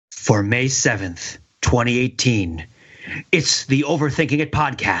for May 7th, 2018. It's the Overthinking It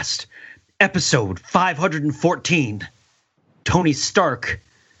podcast, episode 514. Tony Stark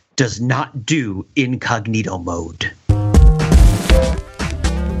does not do incognito mode.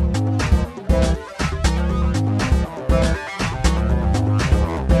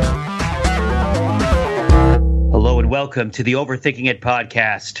 Hello and welcome to the Overthinking It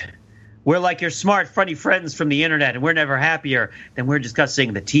podcast. We're like your smart, funny friends from the internet, and we're never happier than we're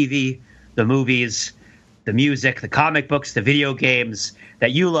discussing the TV, the movies, the music, the comic books, the video games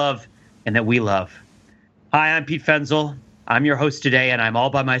that you love and that we love. Hi, I'm Pete Fenzel. I'm your host today, and I'm all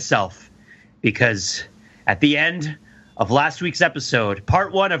by myself because at the end of last week's episode,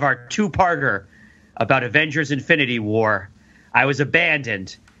 part one of our two-parter about Avengers Infinity War, I was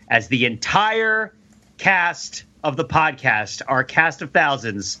abandoned as the entire cast of the podcast, our cast of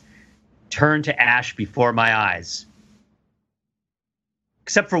thousands, turned to ash before my eyes.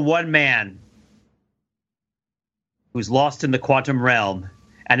 Except for one man who's lost in the quantum realm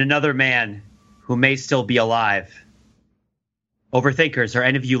and another man who may still be alive. Overthinkers, are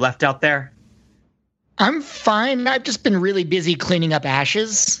any of you left out there? I'm fine. I've just been really busy cleaning up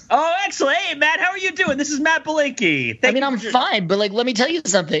ashes. Oh, excellent. Hey, Matt, how are you doing? This is Matt Belinky. I'm fine, but let me tell you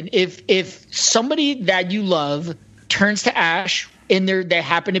something. If somebody that you love turns to ash and they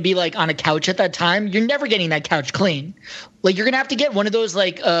happen to be on a couch at that time, you're never getting that couch clean. You're gonna have to get one of those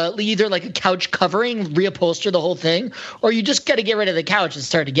either a couch covering, reupholster the whole thing, or you just got to get rid of the couch and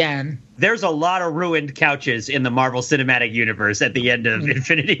start again. There's a lot of ruined couches in the Marvel Cinematic Universe at the end of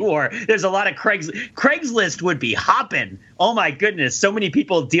Infinity War. There's a lot of Craigslist would be hopping. Oh my goodness, so many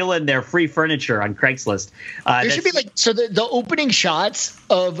people dealing their free furniture on Craigslist. There should be the opening shots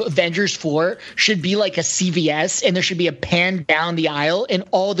of Avengers 4 should be like a CVS, and there should be a pan down the aisle, and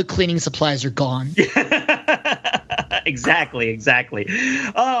all the cleaning supplies are gone. Exactly.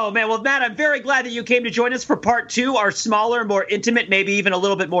 Oh, man. Well, Matt, I'm very glad that you came to join us for part two, our smaller, more intimate, maybe even a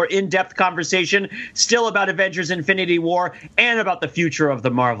little bit more in-depth conversation, still about Avengers Infinity War and about the future of the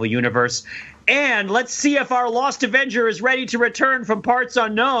Marvel Universe. And let's see if our lost Avenger is ready to return from parts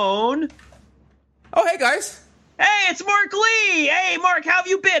unknown. Oh, hey, guys. Hey, it's Mark Lee. Hey, Mark, how have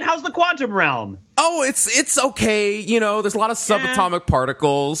you been? How's the quantum realm? Oh, it's okay. You know, there's a lot of subatomic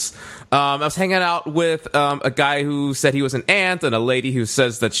particles. I was hanging out with a guy who said he was an ant, and a lady who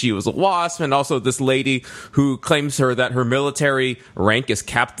says that she was a wasp, and also this lady who claims that her military rank is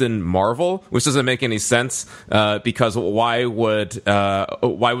Captain Marvel, which doesn't make any sense because why would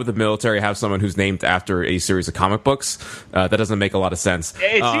the military have someone who's named after a series of comic books? That doesn't make a lot of sense.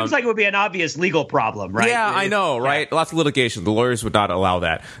 It seems like it would be an obvious legal problem, right? Yeah, I know, right? Yeah. Lots of litigation. The lawyers would not allow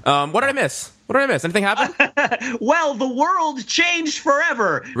that. What did I miss? Anything happen? Well, the world changed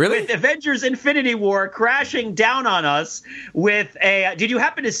forever. Really? With Avengers Infinity War crashing down on us with a... Did you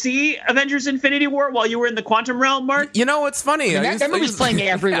happen to see Avengers Infinity War while you were in the quantum realm, Mark? You know, it's funny. That movie's playing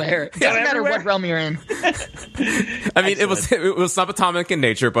everywhere. It doesn't matter what realm you're in. I mean, it was subatomic in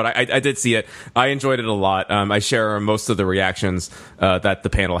nature, but I did see it. I enjoyed it a lot. I share most of the reactions that the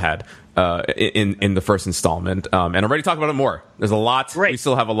panel had in the first installment. And I'm ready to talk about it more. There's a lot. Great. We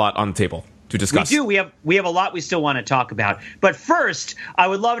still have a lot on the table to discuss. We do. We have a lot we still want to talk about. But first, I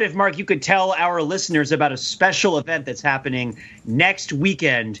would love it if, Mark, you could tell our listeners about a special event that's happening next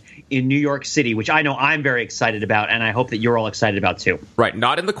weekend in New York City, which I know I'm very excited about, and I hope that you're all excited about too. Right,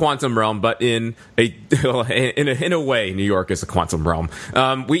 not in the quantum realm, but in a way, New York is a quantum realm.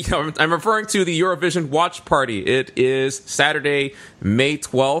 I'm referring to the Eurovision Watch Party. It is Saturday, May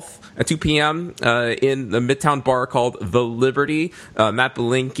 12th at 2 p.m. In the Midtown bar called The Liberty. Matt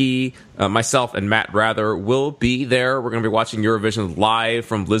Belinky, myself, and Matt Rather will be there. We're going to be watching Eurovision live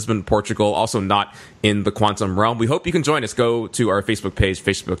from Lisbon, Portugal, also not in the quantum realm. We hope you can join us. Go to our Facebook page,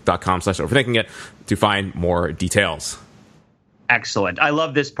 facebook.com/overthinkingit, to find more details. Excellent. I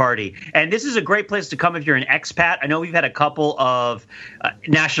love this party. And this is a great place to come if you're an expat. I know we've had a couple of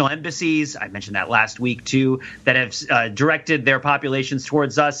national embassies, I mentioned that last week too, that have directed their populations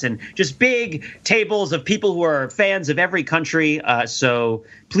towards us, and just big tables of people who are fans of every country. So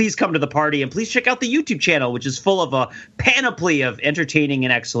please come to the party, and please check out the YouTube channel, which is full of a panoply of entertaining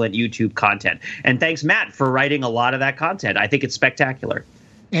and excellent YouTube content. And thanks, Matt, for writing a lot of that content. I think it's spectacular.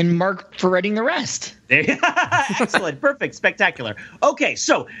 And Mark for writing the rest. Excellent. Perfect. Spectacular. Okay,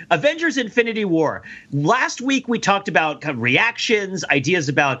 so Avengers Infinity War. Last week we talked about kind of reactions, ideas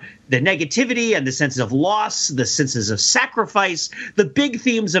about the negativity and the sense of loss, the senses of sacrifice, the big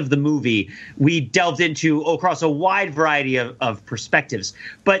themes of the movie we delved into across a wide variety of perspectives.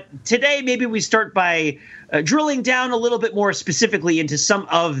 But today, maybe we start by drilling down a little bit more specifically into some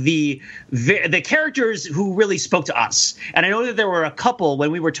of the characters who really spoke to us. And I know that there were a couple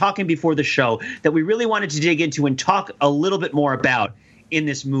when we were talking before the show that we really wanted to dig into and talk a little bit more about in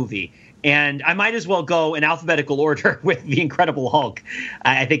this movie. And I might as well go in alphabetical order with the Incredible Hulk.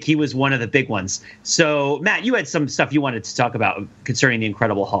 I think he was one of the big ones. So, Matt, you had some stuff you wanted to talk about concerning the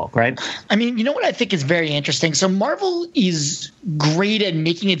Incredible Hulk, right? I mean, you know what I think is very interesting? So Marvel is great at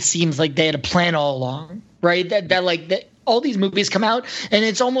making it seem like they had a plan all along, right? That all these movies come out, and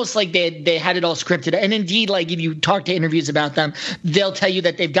it's almost like they had it all scripted. And indeed, like if you talk to interviews about them, they'll tell you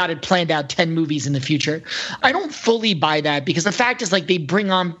that they've got it planned out 10 movies in the future. I don't fully buy that, because the fact is, like, they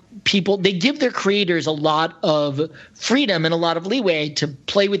bring on people, they give their creators a lot of freedom and a lot of leeway to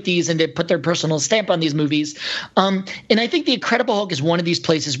play with these and to put their personal stamp on these movies. And I think the Incredible Hulk is one of these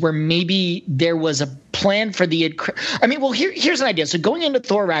places where maybe there was a plan for here's an idea. So going into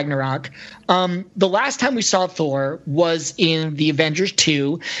Thor Ragnarok, the last time we saw Thor was in the Avengers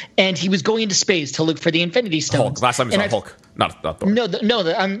 2, and he was going into space to look for the Infinity Stones. Hulk. Last time we saw Hulk. Not Thor.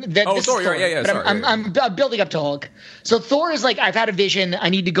 Thor. Yeah. Sorry. I'm building up to Hulk. So Thor is like, I've had a vision. I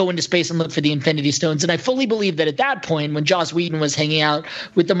need to go into space and look for the Infinity Stones. And I fully believe that at that point, when Joss Whedon was hanging out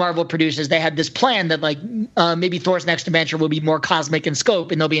with the Marvel producers, they had this plan that maybe Thor's next adventure will be more cosmic in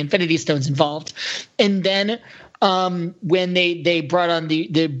scope, and there'll be Infinity Stones involved. And then when they brought on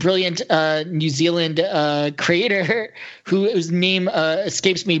the brilliant New Zealand creator whose name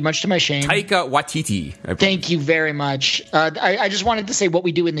escapes me, much to my shame. Taika Waititi. Thank you very much. I just wanted to say What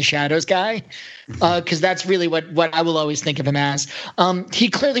We Do in the Shadows guy, because that's really what I will always think of him as. He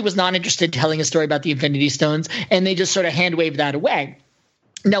clearly was not interested in telling a story about the Infinity Stones, and they just sort of hand-waved that away.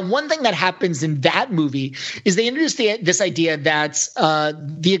 Now, one thing that happens in that movie is they introduce this idea that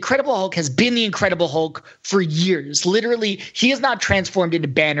the Incredible Hulk has been the Incredible Hulk for years. Literally, he has not transformed into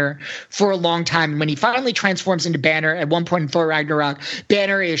Banner for a long time. And when he finally transforms into Banner at one point in Thor Ragnarok,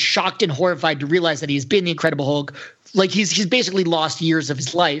 Banner is shocked and horrified to realize that he's been the Incredible Hulk. Like he's basically lost years of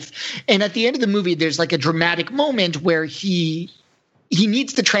his life. And at the end of the movie, there's like a dramatic moment where he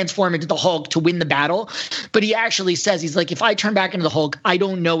needs to transform into the Hulk to win the battle, but he actually says, he's like, if I turn back into the Hulk, I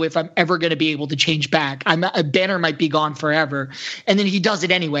don't know if I'm ever going to be able to change back. A Banner might be gone forever. And then he does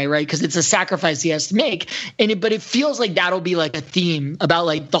it anyway, right? Because it's a sacrifice he has to make. But it feels like that'll be like a theme about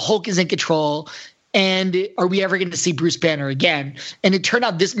like the Hulk is in control. And are we ever going to see Bruce Banner again? And it turned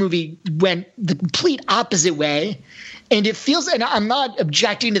out this movie went the complete opposite way. And it feels, and I'm not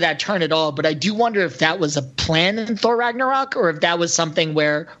objecting to that turn at all, but I do wonder if that was a plan in Thor Ragnarok, or if that was something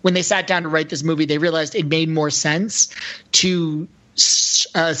where when they sat down to write this movie, they realized it made more sense to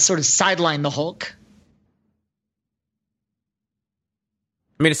sort of sideline the Hulk.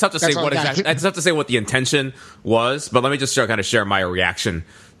 I mean, it's tough to say what the intention was, but let me just kind of share my reaction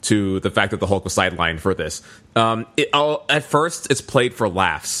to the fact that the Hulk was sidelined for this. At first, it's played for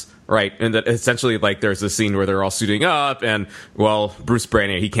laughs. Right, and that essentially, like, there's this scene where they're all suiting up, and, well, Bruce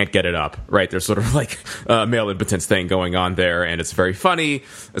Banner, he can't get it up, right? There's sort of, like, a male impotence thing going on there, and it's very funny.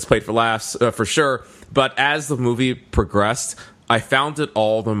 It's played for laughs, for sure. But as the movie progressed, I found it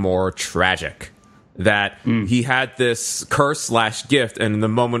all the more tragic that he had this curse/gift, and in the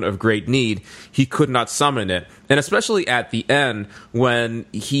moment of great need, he could not summon it. And especially at the end, when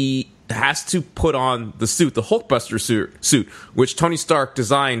he has to put on the suit, the Hulkbuster suit, which Tony Stark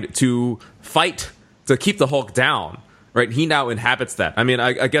designed to fight, to keep the Hulk down, right? He now inhabits that. I mean,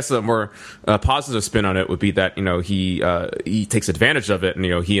 I guess a more positive spin on it would be that, he takes advantage of it,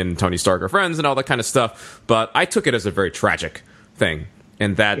 and, he and Tony Stark are friends and all that kind of stuff. But I took it as a very tragic thing.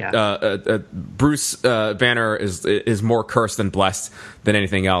 And that Bruce Banner is more cursed than blessed than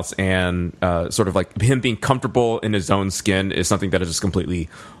anything else. And sort of like him being comfortable in his own skin is something that is just completely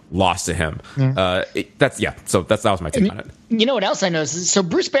lost to him. Yeah. So that was my take on it. You know what else I noticed? So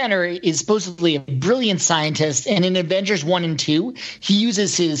Bruce Banner is supposedly a brilliant scientist, and in Avengers 1 and 2, he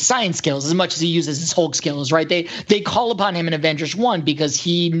uses his science skills as much as he uses his Hulk skills, right? They call upon him in Avengers 1 because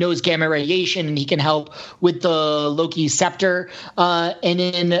he knows gamma radiation and he can help with the Loki scepter. And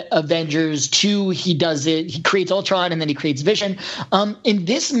in Avengers 2, he does it. He creates Ultron, and then he creates Vision. In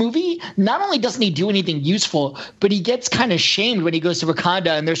this movie, not only doesn't he do anything useful, but he gets kind of shamed when he goes to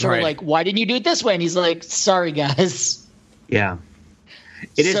Wakanda, and they're sort of like, why didn't you do it this way? And he's like, sorry, guys. Yeah.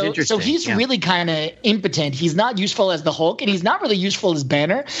 It is interesting. So he's really kind of impotent. He's not useful as the Hulk, and he's not really useful as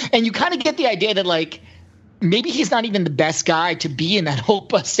Banner. And you kind of get the idea that, like, maybe he's not even the best guy to be in that Hulk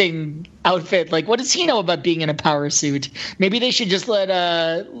busting outfit. Like, what does he know about being in a power suit? Maybe they should just let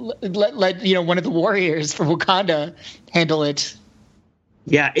one of the warriors from Wakanda handle it.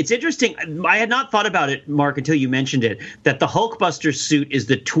 Yeah, it's interesting. I had not thought about it, Mark, until you mentioned it, that the Hulkbuster suit is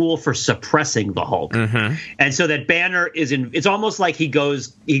the tool for suppressing the Hulk. Mm-hmm. And so that Banner it's almost like he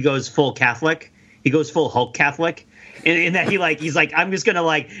goes full Catholic. He goes full Hulk Catholic. In that he's like, I'm just gonna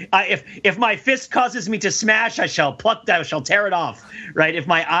if my fist causes me to smash, I shall tear it off, right? If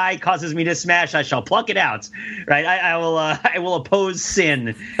my eye causes me to smash, I shall pluck it out, right? I will oppose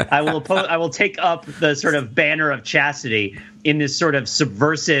sin. I will take up the sort of banner of chastity in this sort of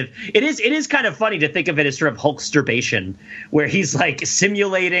subversive. It is kind of funny to think of it as sort of Hulksturbation, where he's like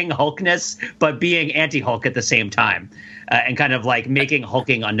simulating Hulkness but being anti-Hulk at the same time, and kind of like making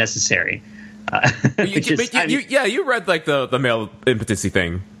hulking unnecessary. You read like the male impotency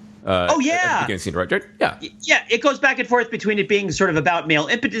thing. Oh yeah, at the beginning scene, right? Yeah. It goes back and forth between it being sort of about male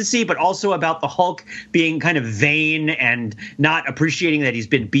impotency, but also about the Hulk being kind of vain and not appreciating that he's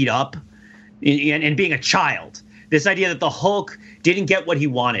been beat up, and being a child. This idea that the Hulk didn't get what he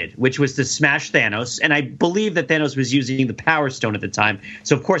wanted, which was to smash Thanos. And I believe that Thanos was using the Power Stone at the time.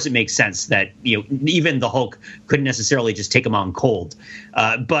 So, of course, it makes sense that even the Hulk couldn't necessarily just take him on cold.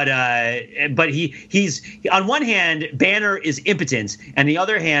 But he's on one hand, Banner is impotent. And the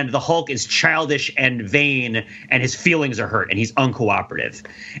other hand, the Hulk is childish and vain, and his feelings are hurt, and he's uncooperative.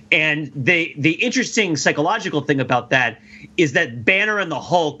 And the interesting psychological thing about that is that Banner and the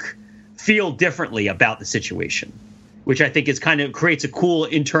Hulk feel differently about the situation, which I think is kind of creates a cool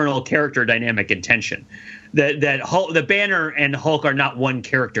internal character dynamic and tension. The Banner and Hulk are not one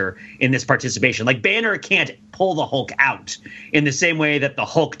character in this participation. Like, Banner can't pull the Hulk out in the same way that the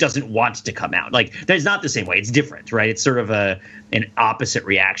Hulk doesn't want to come out. Like, there's not the same way. It's different, right? It's sort of an opposite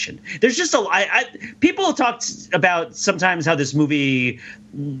reaction. There's just people talked about sometimes how this movie,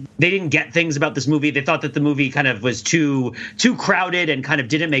 they didn't get things about this movie. They thought that the movie kind of was too crowded and kind of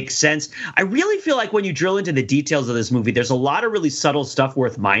didn't make sense. I really feel like when you drill into the details of this movie, there's a lot of really subtle stuff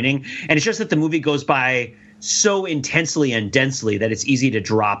worth mining. And it's just that the movie goes by so intensely and densely that it's easy to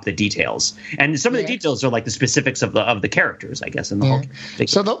drop the details. And some of the details are like the specifics of the characters, I guess, in the Hulk.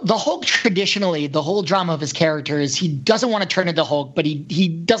 So the Hulk, traditionally, the whole drama of his character is he doesn't want to turn into Hulk, but he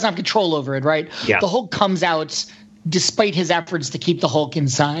doesn't have control over it, right? Yeah. The Hulk comes out despite his efforts to keep the Hulk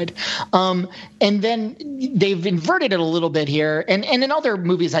inside. And then they've inverted it a little bit here. And in other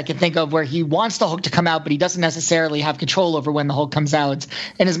movies I can think of where he wants the Hulk to come out, but he doesn't necessarily have control over when the Hulk comes out.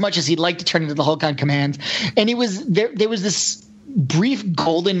 And as much as he'd like to turn into the Hulk on command. And there was this brief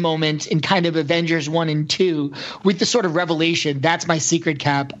golden moment in kind of Avengers 1 and 2 with the sort of revelation, that's my secret,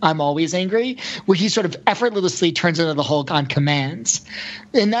 Cap, I'm always angry, where he sort of effortlessly turns into the Hulk on commands.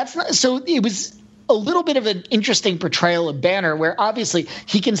 And so it was a little bit of an interesting portrayal of Banner, where obviously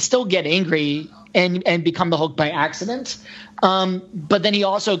he can still get angry and become the Hulk by accident, but then he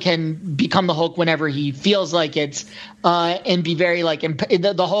also can become the Hulk whenever he feels like it, and be very like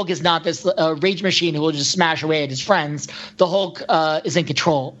the Hulk is not this rage machine who will just smash away at his friends. The Hulk is in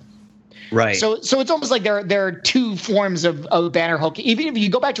control. Right. So it's almost like there are two forms of Banner Hulk. Even if you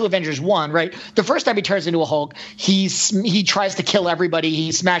go back to Avengers 1, right? The first time he turns into a Hulk, he tries to kill everybody.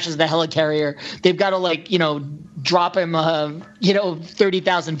 He smashes the helicarrier. They've got to drop him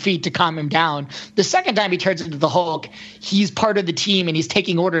 30,000 feet to calm him down. The second time he turns into the Hulk, he's part of the team and he's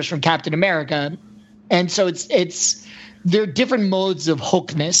taking orders from Captain America. And so there are different modes of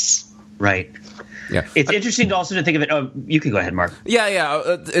Hulkness. Right. Yeah, it's interesting also to think of it. Oh, you can go ahead, Mark.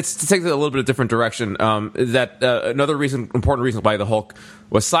 Yeah. It's to take it a little bit of different direction. Another important reason why the Hulk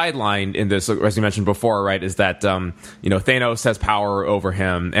was sidelined in this, as you mentioned before, right, is that Thanos has power over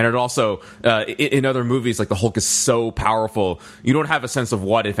him, and it also in other movies, like, the Hulk is so powerful, you don't have a sense of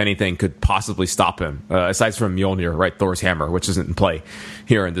what, if anything, could possibly stop him, aside from Mjolnir, right, Thor's hammer, which isn't in play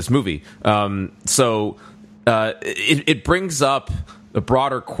here in this movie. So it brings up the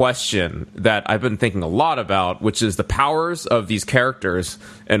broader question that I've been thinking a lot about, which is the powers of these characters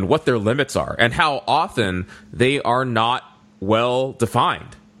and what their limits are, and how often they are not well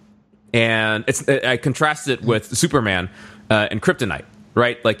defined. And I contrast it with Superman and Kryptonite,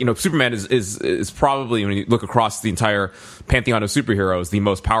 right? Like, Superman is probably, when you look across the entire pantheon of superheroes, the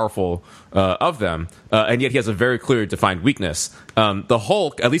most powerful of them, and yet he has a very clearly defined weakness. The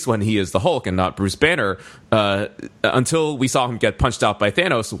Hulk, at least when he is the Hulk and not Bruce Banner, until we saw him get punched out by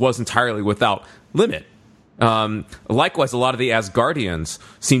Thanos, was entirely without limit. Likewise, a lot of the Asgardians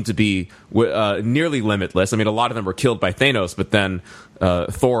seem to be nearly limitless. I mean, a lot of them were killed by Thanos, but then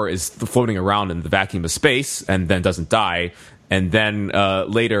Thor is floating around in the vacuum of space and then doesn't die. and then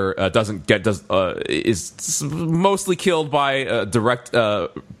later is mostly killed by direct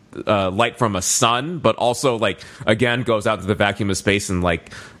light from a sun, but also like again goes out to the vacuum of space and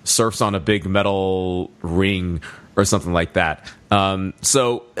like surfs on a big metal ring or something like that.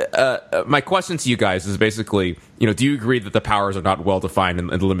 So my question to you guys is basically, do you agree that the powers are not well defined and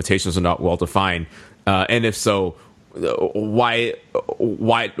the limitations are not well defined? And if so, why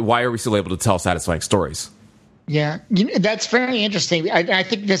are we still able to tell satisfying stories? Yeah, that's very interesting. I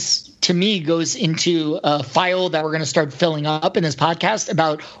think this, to me, goes into a file that we're going to start filling up in this podcast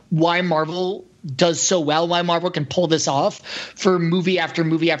about why Marvel does so well, why Marvel can pull this off for movie after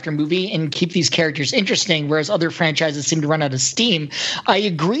movie after movie and keep these characters interesting, whereas other franchises seem to run out of steam. I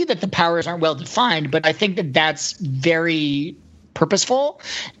agree that the powers aren't well defined, but I think that that's very purposeful,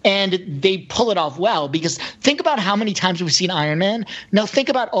 and they pull it off well, because think about how many times we've seen Iron Man. Now think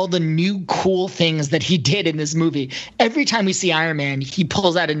about all the new cool things that he did in this movie. Every time we see Iron Man, he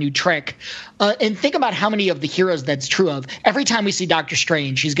pulls out a new trick. And think about how many of the heroes that's true of. Every time we see Doctor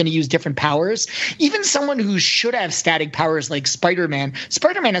Strange, he's going to use different powers. Even someone who should have static powers like Spider-Man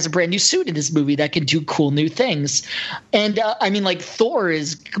has a brand new suit in this movie that can do cool new things. And like Thor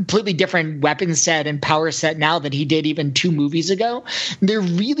is completely different weapon set and power set now than he did even 2 movies ago. They're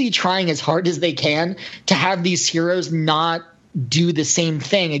really trying as hard as they can to have these heroes not do the same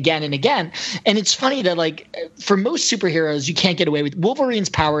thing again and again. And it's funny that, like, for most superheroes, you can't get away with Wolverine's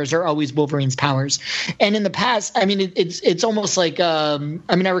powers are always Wolverine's powers. And in the past, it's almost like I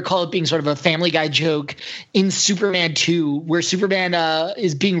recall it being sort of a Family Guy joke in Superman 2, where Superman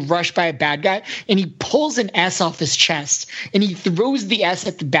is being rushed by a bad guy and he pulls an S off his chest and he throws the S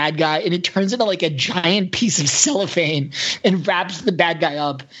at the bad guy and it turns into like a giant piece of cellophane and wraps the bad guy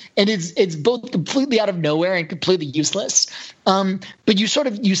up. And it's both completely out of nowhere and completely useless. But you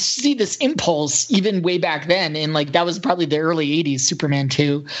see this impulse even way back then, and like that was probably the early 80s Superman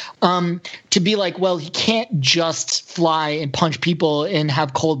 2, to be like, well, he can't just fly and punch people and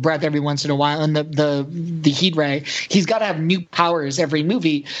have cold breath every once in a while and the heat ray. He's got to have new powers every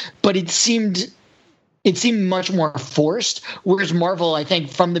movie. But it seemed much more forced, whereas Marvel, I think,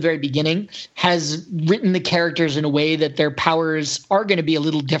 from the very beginning, has written the characters in a way that their powers are going to be a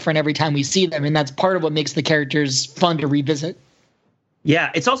little different every time we see them, and that's part of what makes the characters fun to revisit.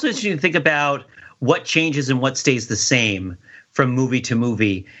 Yeah, it's also interesting to think about what changes and what stays the same from movie to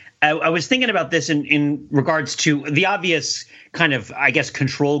movie. I was thinking about this in regards to the obvious kind of, I guess,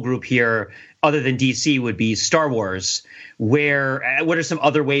 control group here, other than DC, would be Star Wars. What are some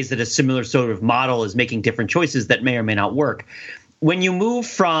other ways that a similar sort of model is making different choices that may or may not work? When you move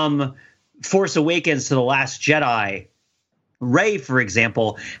from Force Awakens to The Last Jedi, Rey, for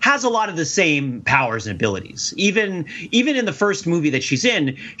example, has a lot of the same powers and abilities. Even in the first movie that she's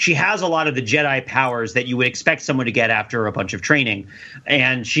in, she has a lot of the Jedi powers that you would expect someone to get after a bunch of training.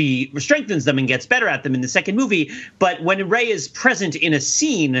 And she strengthens them and gets better at them in the second movie. But when Rey is present in a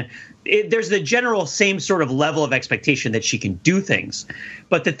scene, there's the general same sort of level of expectation that she can do things.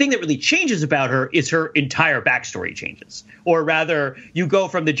 But the thing that really changes about her is her entire backstory changes. Or rather, you go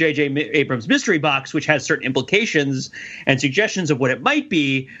from the J.J. Abrams mystery box, which has certain implications and suggestions of what it might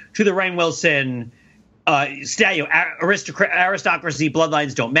be, to the Rainn Wilson aristocracy,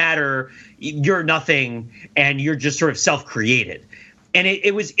 bloodlines don't matter, you're nothing, and you're just sort of self-created. And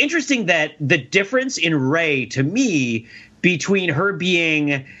it was interesting that the difference in Rey, to me, between her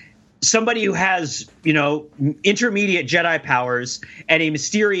being somebody who has, intermediate Jedi powers and a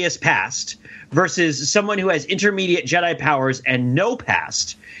mysterious past versus someone who has intermediate Jedi powers and no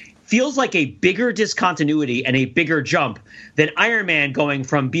past feels like a bigger discontinuity and a bigger jump than Iron Man going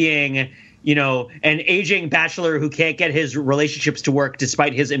from being, an aging bachelor who can't get his relationships to work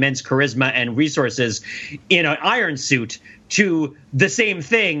despite his immense charisma and resources in an iron suit to the same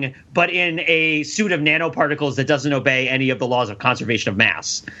thing, but in a suit of nanoparticles that doesn't obey any of the laws of conservation of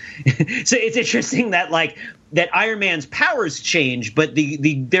mass. So it's interesting that that Iron Man's powers change, but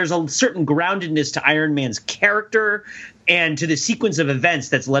there's a certain groundedness to Iron Man's character and to the sequence of events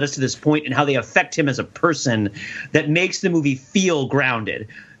that's led us to this point and how they affect him as a person that makes the movie feel grounded.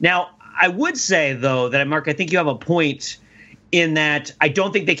 Now, I would say, though, that, Mark, I think you have a point in that I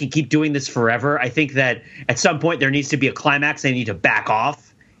don't think they can keep doing this forever. I think that at some point there needs to be a climax. They need to back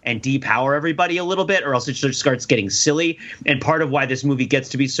off and depower everybody a little bit, or else it just starts getting silly. And part of why this movie gets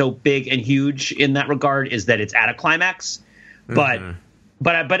to be so big and huge in that regard is that it's at a climax. Mm-hmm.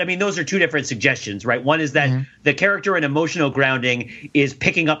 But I mean, those are two different suggestions, right? One is that the character and emotional grounding is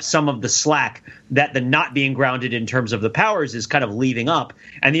picking up some of the slack that the not being grounded in terms of the powers is kind of leaving up.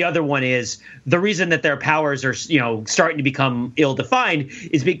 And the other one is the reason that their powers are, starting to become ill-defined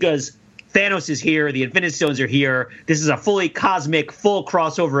is because Thanos is here. The Infinity Stones are here. This is a fully cosmic, full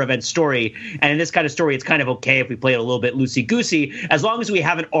crossover event story. And in this kind of story, it's kind of okay if we play it a little bit loosey-goosey, as long as we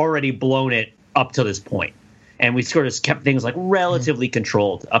haven't already blown it up to this point. And we sort of kept things like relatively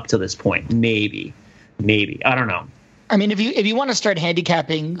controlled up to this point. Maybe. I don't know. I mean, if you want to start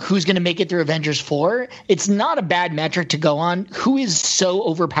handicapping who's going to make it through Avengers 4, it's not a bad metric to go on. Who is so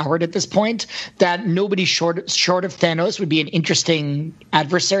overpowered at this point that nobody short of Thanos would be an interesting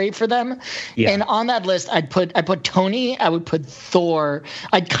adversary for them? Yeah. And on that list, I'd put Tony, I would put Thor,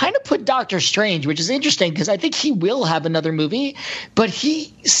 I'd kind of put Doctor Strange, which is interesting because I think he will have another movie, but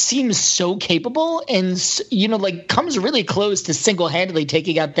he seems so capable and, you know, like comes really close to single-handedly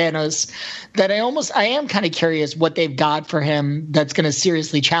taking out Thanos that I am kind of curious what they've got for him that's going to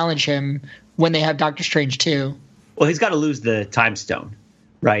seriously challenge him when they have Doctor Strange 2. Well, he's got to lose the Time Stone,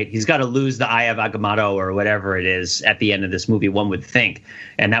 right? He's got to lose the Eye of Agamotto or whatever it is at the end of this movie, one would think,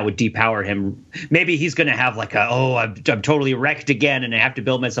 and that would depower him. Maybe he's going to have like I'm totally wrecked again and I have to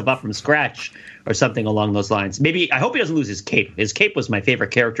build myself up from scratch or something along those lines. Maybe I hope he doesn't lose his cape. His cape was my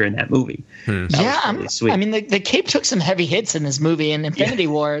favorite character in that movie. That really sweet. I mean, the cape took some heavy hits in this movie in Infinity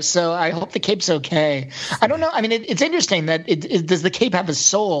War, so I hope the cape's okay. I don't know. I mean, it's interesting that does the cape have a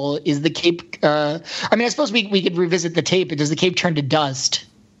soul? Is the cape? I mean, I suppose we could revisit the tape. Does the cape turn to dust?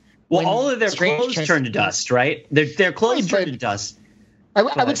 Well, all of their clothes turn to dust, right? Their clothes turn to dust. I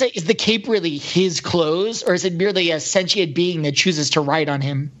would say, is the cape really his clothes, or is it merely a sentient being that chooses to ride on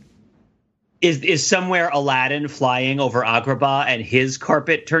him? Is somewhere Aladdin flying over Agrabah and his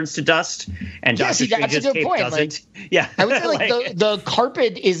carpet turns to dust and Doctor Strange's cape doesn't? I would say the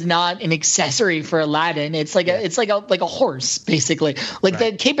carpet is not an accessory for Aladdin. It's like a horse basically.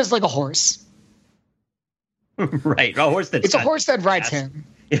 The cape is like a horse. Right, a horse a horse that rides him.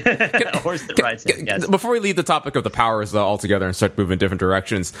 A horse that rides him. Yes. Before we leave the topic of the powers altogether and start moving in different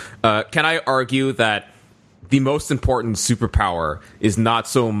directions, can I argue that the most important superpower is not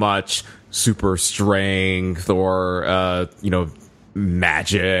so much super strength or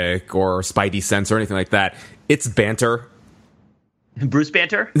magic or spidey sense or anything like that? It's banter. Bruce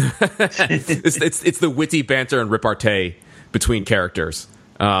Banter? it's the witty banter and repartee between characters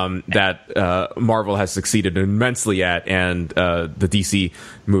that Marvel has succeeded immensely at, and the DC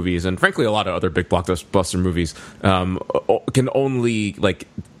movies, and frankly a lot of other big blockbuster movies can only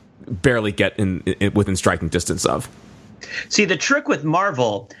barely get within striking distance of. See, the trick with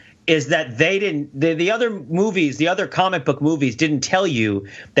Marvel is that they didn't. The other movies, the other comic book movies, didn't tell you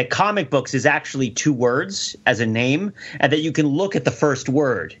that comic books is actually two words as a name, and that you can look at the first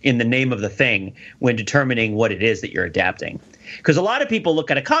word in the name of the thing when determining what it is that you're adapting. Because a lot of people look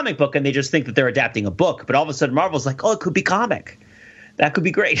at a comic book and they just think that they're adapting a book, but all of a sudden Marvel's like, oh, it could be comic. That could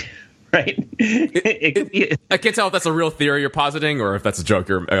be great. Right? It could be. I can't tell if that's a real theory you're positing or if that's a joke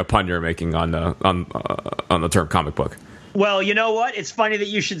a pun you're making on the term comic book. Well, you know what? It's funny that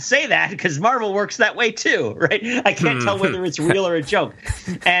you should say that because Marvel works that way too, right? I can't tell whether it's real or a joke.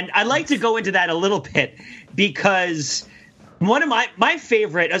 And I'd like to go into that a little bit because one of my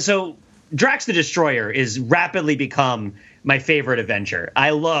favorite, so Drax the Destroyer is rapidly become my favorite Avenger. I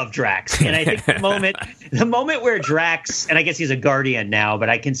love Drax. And I think the moment where Drax, and I guess he's a Guardian now, but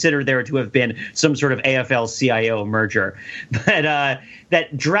I consider there to have been some sort of AFL-CIO merger, but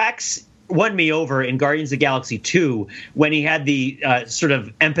that Drax won me over in Guardians of the Galaxy 2 when he had the sort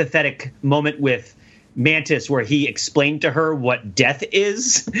of empathetic moment with Mantis where he explained to her what death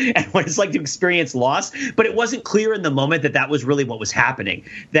is and what it's like to experience loss. But it wasn't clear in the moment that was really what was happening,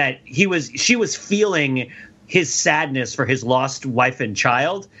 that she was feeling his sadness for his lost wife and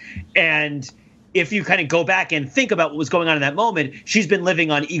child. And if you kind of go back and think about what was going on in that moment, she's been living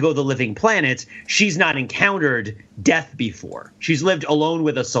on Ego the Living Planet. She's not encountered death before. She's lived alone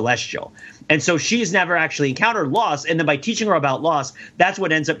with a Celestial. And so she's never actually encountered loss. And then by teaching her about loss, that's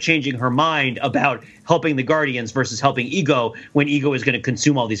what ends up changing her mind about helping the Guardians versus helping Ego when Ego is going to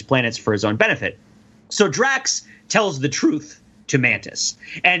consume all these planets for his own benefit. So Drax tells the truth to Mantis.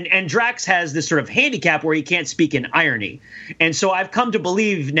 And Drax has this sort of handicap where he can't speak in irony. And so I've come to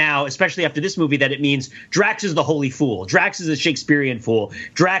believe now, especially after this movie, that it means Drax is the holy fool. Drax is a Shakespearean fool.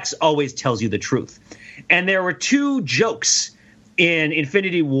 Drax always tells you the truth. And there were two jokes in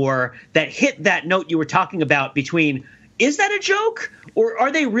Infinity War that hit that note you were talking about between, is that a joke? Or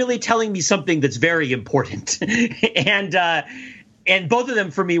are they really telling me something that's very important? And both of them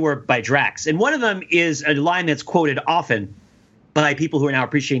for me were by Drax. And one of them is a line that's quoted often by people who are now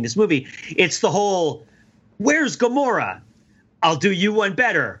appreciating this movie. It's the whole, where's Gamora? I'll do you one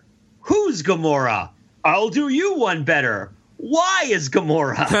better. Who's Gamora? I'll do you one better. why is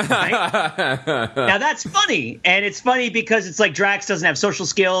Gamora? Right? Now that's funny, and it's funny because it's like Drax doesn't have social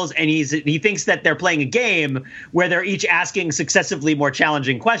skills, and he thinks that they're playing a game where they're each asking successively more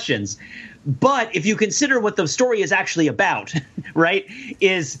challenging questions. But if you consider what the story is actually about, right,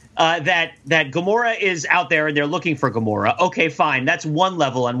 is that Gamora is out there and they're looking for Gamora. Okay, fine. That's one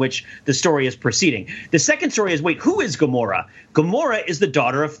level on which the story is proceeding. The second story is, wait, who is Gamora? Gamora is the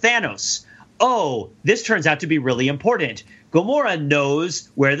daughter of Thanos. Oh, this turns out to be really important. Gamora knows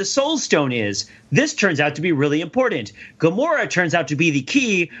where the Soul Stone is. This turns out to be really important. Gamora turns out to be the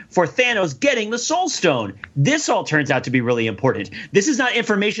key for Thanos getting the Soul Stone. This all turns out to be really important. This is not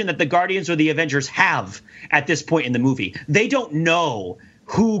information that the Guardians or the Avengers have at this point in the movie. They don't know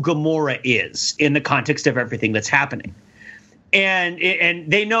who Gamora is in the context of everything that's happening. And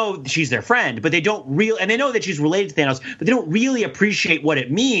they know she's their friend, but they don't and they know that she's related to Thanos, but they don't really appreciate what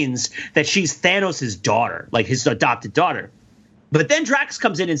it means that she's Thanos' daughter, like his adopted daughter. But then Drax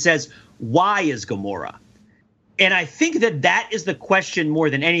comes in and says, why is Gamora? And I think that is the question more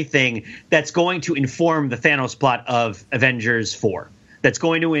than anything that's going to inform the Thanos plot of Avengers 4. That's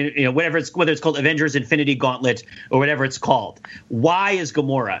going to, whether it's called Avengers Infinity Gauntlet or whatever it's called. Why is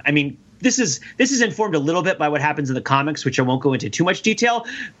Gamora? I mean, this is informed a little bit by what happens in the comics, which I won't go into too much detail.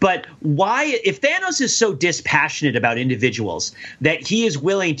 But why, if Thanos is so dispassionate about individuals that he is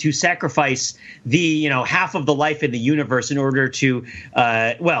willing to sacrifice the half of the life in the universe in order to,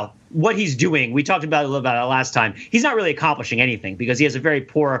 what he's doing, we talked about it a little about it last time. He's not really accomplishing anything because he has a very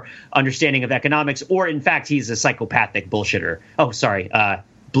poor understanding of economics, or in fact, he's a psychopathic bullshitter. Oh, sorry,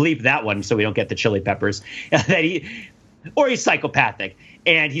 bleep that one so we don't get the Chili Peppers. Or he's psychopathic.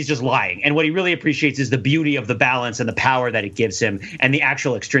 And he's just lying. And what he really appreciates is the beauty of the balance and the power that it gives him, and the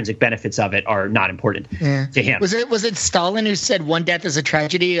actual extrinsic benefits of it are not important to him. Was it Stalin who said one death is a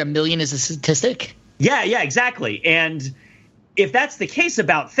tragedy, a million is a statistic? Yeah, exactly. And if that's the case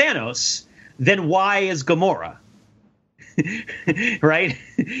about Thanos, then why is Gamora? Right?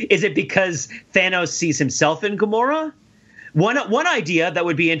 Is it because Thanos sees himself in Gamora? One idea that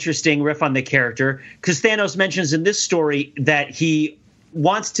would be interesting, riff on the character, because Thanos mentions in this story that he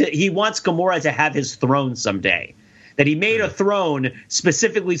wants Gamora to have his throne someday, that he made a throne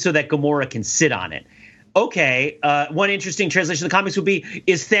specifically so that Gamora can sit on it. Okay, one interesting translation of the comics would be,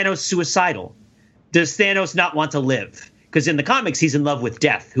 is Thanos suicidal? Does Thanos not want to live? Because in the comics, he's in love with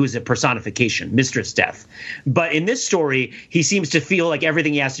Death, who is a personification, Mistress Death. But in this story, he seems to feel like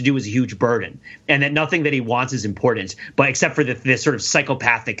everything he has to do is a huge burden, and that nothing that he wants is important, but except for the sort of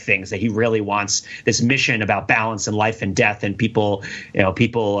psychopathic things that he really wants, this mission about balance and life and death, and people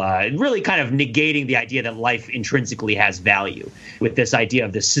really kind of negating the idea that life intrinsically has value with this idea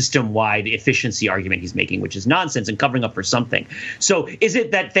of the system-wide efficiency argument he's making, which is nonsense and covering up for something. So is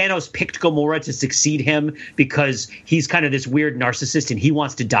it that Thanos picked Gamora to succeed him because he's kind of this weird narcissist and he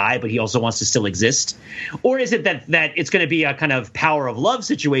wants to die, but he also wants to still exist? Or is it that it's going to be a kind of power of love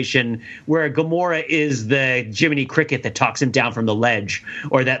situation where Gamora is the Jiminy Cricket that talks him down from the ledge,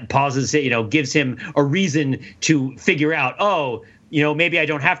 or that pauses, gives him a reason to figure out, maybe I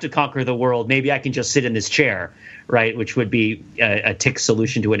don't have to conquer the world. Maybe I can just sit in this chair, right? Which would be a tick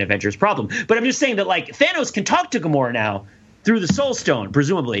solution to an Avengers problem. But I'm just saying that, like, Thanos can talk to Gamora now through the Soul Stone,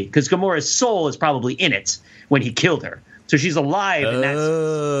 presumably, because Gamora's soul is probably in it when he killed her. So she's alive. And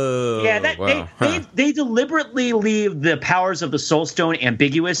they deliberately leave the powers of the Soul Stone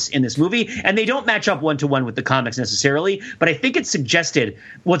ambiguous in this movie, and they don't match up one-to-one with the comics necessarily. But I think it's suggested,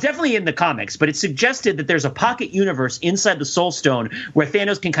 well, it's definitely in the comics, but it's suggested that there's a pocket universe inside the Soul Stone where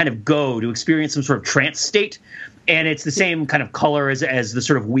Thanos can kind of go to experience some sort of trance state. And it's the same kind of color as the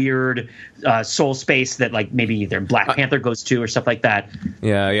sort of weird soul space that, like, maybe either Black Panther goes to or stuff like that.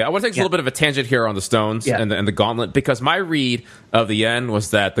 Yeah. I want to take a little bit of a tangent here on the stones and the gauntlet, because my read of the end was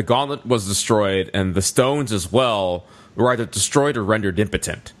that the gauntlet was destroyed and the stones as well were either destroyed or rendered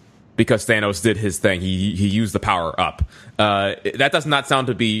impotent because Thanos did his thing. He used the power up. That does not sound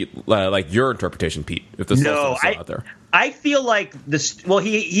to be like your interpretation, Pete, if the soul stone's still out there. I feel like this. Well,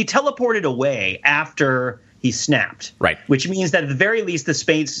 he teleported away after he snapped, right? Which means that at the very least, the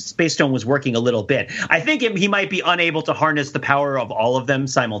space stone was working a little bit. I think he might be unable to harness the power of all of them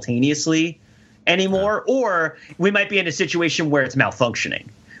simultaneously anymore, or we might be in a situation where it's malfunctioning,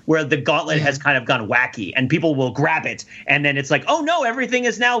 where the gauntlet has kind of gone wacky, and people will grab it, and then it's like, oh no, everything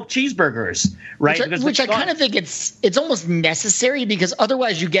is now cheeseburgers, right? Which I kind of think it's almost necessary, because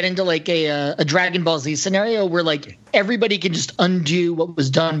otherwise you get into like a Dragon Ball Z scenario where like everybody can just undo what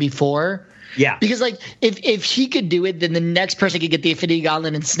was done before. Yeah. Because, like, if he could do it, then the next person could get the Infinity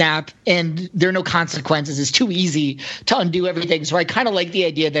Gauntlet and snap, and there are no consequences. It's too easy to undo everything. So I kind of like the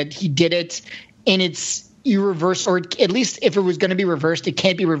idea that he did it, and it's irreversible, or at least if it was going to be reversed, it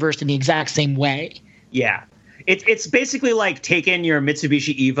can't be reversed in the exact same way. Yeah. It's basically like taking your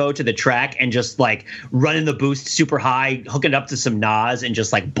Mitsubishi Evo to the track and just like running the boost super high, hooking it up to some NOS and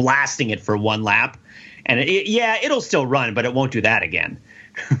just like blasting it for one lap. And it'll still run, but it won't do that again.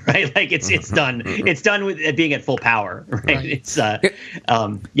 Right? Like it's done. It's done with it being at full power. Right? It's yeah.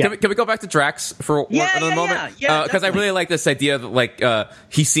 Can we go back to Drax for another moment? Yeah, because I really like this idea that like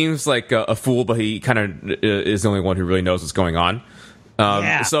he seems like a fool, but he kind of is the only one who really knows what's going on.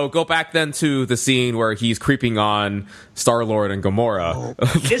 So go back then to the scene where he's creeping on Star-Lord and Gamora,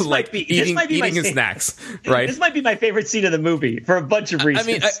 this like eating his snacks. Right. This might be my favorite scene of the movie for a bunch of reasons.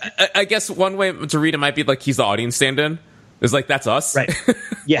 I mean, I guess one way to read it might be like he's the audience stand-in. It's like that's us, right?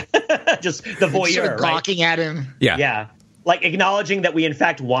 Yeah, just the voyeur, sort of gawking at him. Yeah. Like acknowledging that we in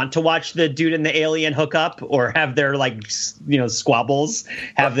fact want to watch the dude and the alien hook up or have their like squabbles,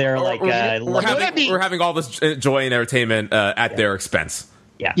 have their we're having all this joy and entertainment at their expense.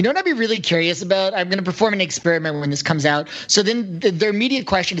 Yeah. You know what I'd be really curious about? I'm going to perform an experiment when this comes out. So then their immediate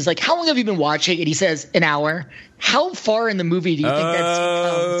question is like, how long have you been watching? And he says, an hour. How far in the movie do you think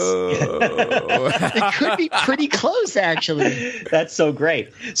that scene comes? It could be pretty close, actually. That's so great.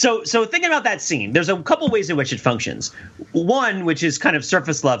 So thinking about that scene, there's a couple ways in which it functions. One, which is kind of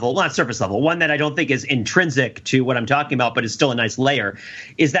surface level, well, not surface level, one that I don't think is intrinsic to what I'm talking about, but is still a nice layer,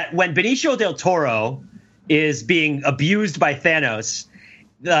 is that when Benicio del Toro is being abused by Thanos,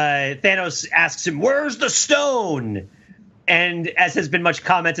 Thanos asks him, "Where's the stone?" And as has been much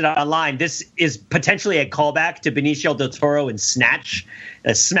commented online, this is potentially a callback to Benicio del Toro in Snatch,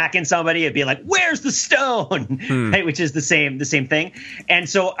 smacking somebody and being like, "Where's the stone?" Right, which is the same thing. And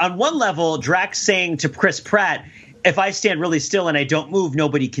so on one level, Drax saying to Chris Pratt, if I stand really still and I don't move,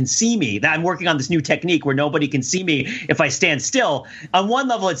 nobody can see me. I'm working on this new technique where nobody can see me if I stand still. On one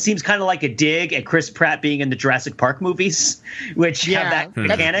level, it seems kind of like a dig at Chris Pratt being in the Jurassic Park movies, which have that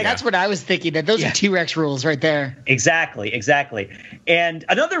mechanic. That's what I was thinking, that those are T-Rex rules right there. Exactly. And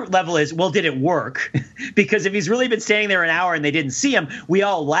another level is, well, did it work? Because if he's really been standing there an hour and they didn't see him, we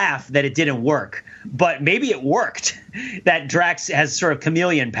all laugh that it didn't work. But maybe it worked, that Drax has sort of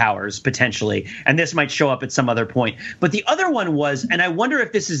chameleon powers, potentially, and this might show up at some other point. But the other one was, and I wonder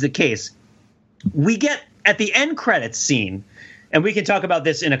if this is the case, we get at the end credits scene, and we can talk about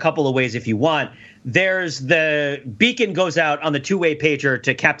this in a couple of ways if you want, there's the beacon goes out on the two-way pager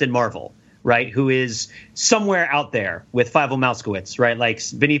to Captain Marvel, right, who is somewhere out there with Fievel Mouskowitz, right, like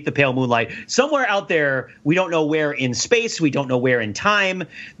beneath the pale moonlight. Somewhere out there, we don't know where in space, we don't know where in time,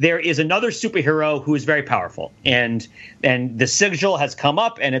 there is another superhero who is very powerful. And the sigil has come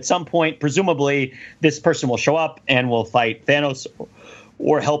up, and at some point, presumably, this person will show up and will fight Thanos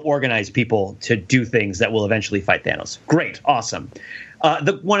or help organize people to do things that will eventually fight Thanos. Great, awesome.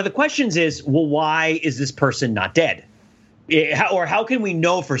 One of the questions is, well, why is this person not dead? How can we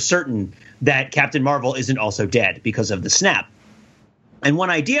know for certain that Captain Marvel isn't also dead because of the snap? And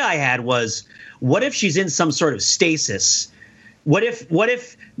one idea I had was, what if she's in some sort of stasis? What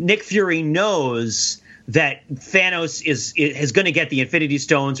if Nick Fury knows that Thanos is going to get the Infinity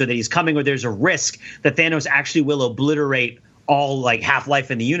Stones, or that he's coming, or there's a risk that Thanos actually will obliterate all like Half-Life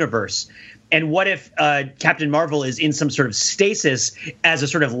in the universe? And what if Captain Marvel is in some sort of stasis as a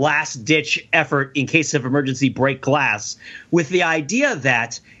sort of last-ditch effort in case of emergency break glass, with the idea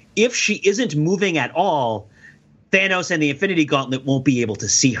that if she isn't moving at all, Thanos and the Infinity Gauntlet won't be able to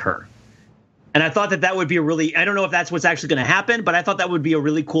see her. And I thought that would be a really – I don't know if that's what's actually going to happen, but I thought that would be a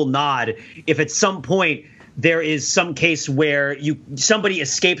really cool nod if at some point there is some case where somebody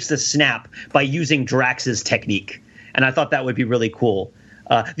escapes the snap by using Drax's technique. And I thought that would be really cool.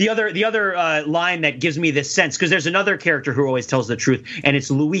 The other line that gives me this sense, because there's another character who always tells the truth, and it's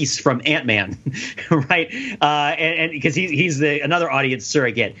Luis from Ant-Man, right? And because he's another audience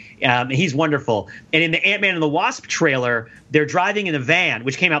surrogate. He's wonderful. And in the Ant-Man and the Wasp trailer, they're driving in a van,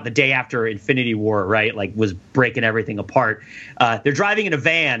 which came out the day after Infinity War, right? Like was breaking everything apart. They're driving in a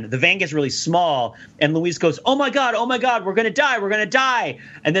van. The van gets really small, and Luis goes, "Oh my God, we're gonna die!"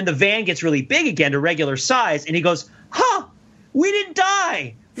 And then the van gets really big again to regular size, and he goes, "Huh? We didn't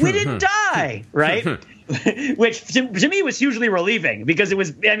die, right?" Which to me was hugely relieving, because it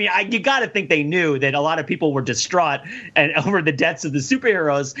was, I mean, you got to think they knew that a lot of people were distraught and over the deaths of the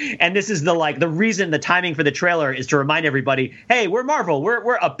superheroes. And this is the reason, the timing for the trailer is to remind everybody, hey, we're Marvel.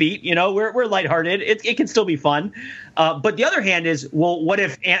 We're upbeat. We're lighthearted. It can still be fun. But the other hand is, well, what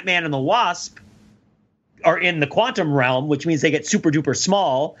if Ant-Man and the Wasp are in the quantum realm, which means they get super duper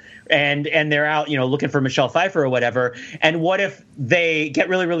small and they're out, looking for Michelle Pfeiffer or whatever. And what if they get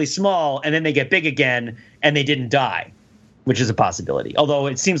really, really small and then they get big again and they didn't die? which is a possibility. Although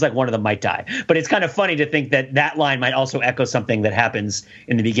it seems like one of them might die. But it's kind of funny to think that line might also echo something that happens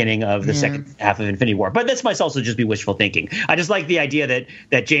in the beginning of the second half of Infinity War. But this might also just be wishful thinking. I just like the idea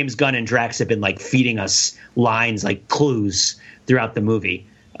that James Gunn and Drax have been like feeding us lines, like clues throughout the movie.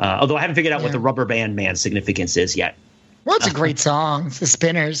 Although I haven't figured out what the Rubber Band Man's significance is yet. Well, it's a great song. It's the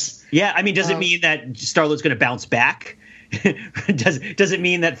Spinners. Yeah, I mean, does it mean that Star-Lord's going to bounce back? Does it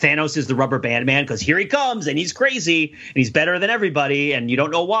mean that Thanos is the Rubber Band Man? Because here he comes, and he's crazy, and he's better than everybody, and you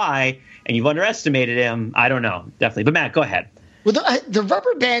don't know why, and you've underestimated him. I don't know, definitely. But Matt, go ahead. Well, the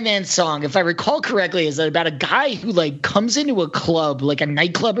Rubber Band Man song, if I recall correctly, is about a guy who like comes into a club, like a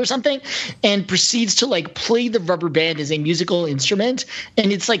nightclub or something, and proceeds to like play the rubber band as a musical instrument,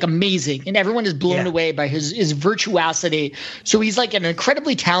 and it's like amazing, and everyone is blown away by his virtuosity. So he's like an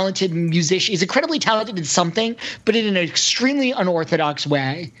incredibly talented musician. He's incredibly talented in something, but in an extremely unorthodox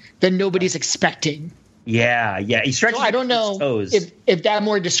way that nobody's expecting. Yeah. He stretches. So I don't know if that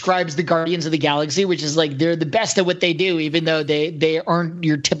more describes the Guardians of the Galaxy, which is like they're the best at what they do, even though they aren't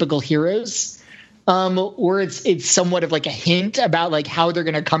your typical heroes, or it's somewhat of like a hint about like how they're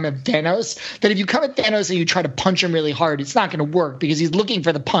going to come at Thanos. That if you come at Thanos and you try to punch him really hard, it's not going to work because he's looking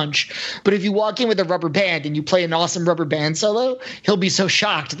for the punch. But if you walk in with a rubber band and you play an awesome rubber band solo, he'll be so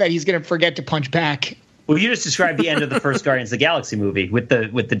shocked that he's going to forget to punch back. Well, you just described the end of the first Guardians of the Galaxy movie with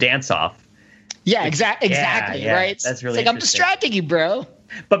the dance off. Yeah, exactly. Right. That's really it's like I'm distracting you, bro.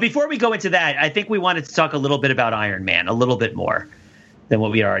 But before we go into that, I think we wanted to talk a little bit about Iron Man, a little bit more than what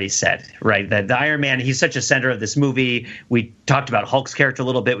we already said, right? That the Iron Man, he's such a center of this movie. We talked about Hulk's character a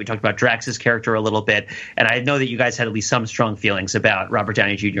little bit. We talked about Drax's character a little bit. And I know that you guys had at least some strong feelings about Robert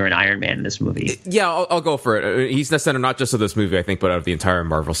Downey Jr. and Iron Man in this movie. Yeah, I'll go for it. He's the center not just of this movie, I think, but of the entire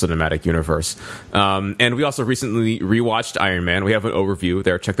Marvel Cinematic Universe. And we also recently rewatched Iron Man. We have an overview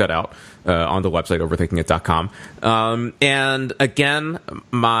there. Check that out on the website, overthinkingit.com. And again,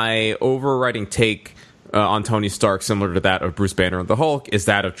 my overriding take on Tony Stark, similar to that of Bruce Banner and the Hulk, is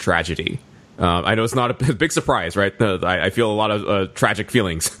that of tragedy. I know it's not a big surprise, right? I feel a lot of tragic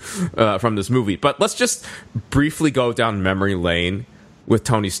feelings from this movie. But let's just briefly go down memory lane with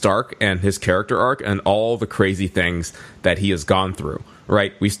Tony Stark and his character arc and all the crazy things that he has gone through,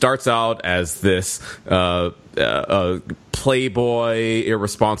 right? We starts out as this playboy,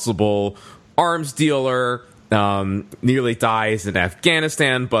 irresponsible arms dealer, nearly dies in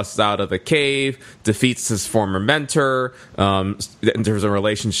Afghanistan, busts out of the cave, defeats his former mentor, enters a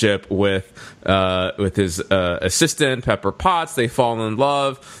relationship with his assistant, Pepper Potts. They fall in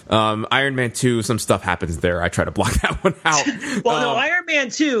love. Iron Man 2, some stuff happens there. I try to block that one out. Well, no, Iron Man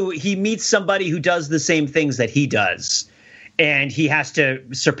 2, he meets somebody who does the same things that he does, and he has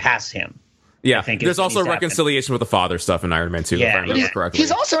to surpass him. Yeah, there's also reconciliation with the father stuff in Iron Man 2, if I remember correctly. He's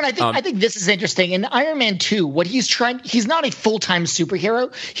also, and I think this is interesting, in Iron Man 2, what he's not a full-time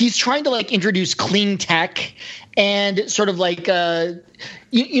superhero. He's trying to, like, introduce clean tech and sort of like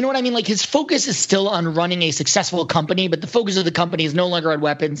you know what I mean? Like his focus is still on running a successful company, but the focus of the company is no longer on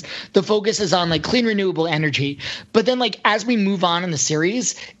weapons. The focus is on like clean renewable energy. But then like as we move on in the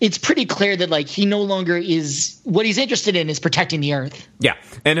series, it's pretty clear that like he no longer is what he's interested in is protecting the Earth. Yeah.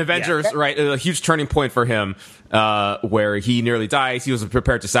 And Avengers, right, a huge turning point for him where he nearly dies. He was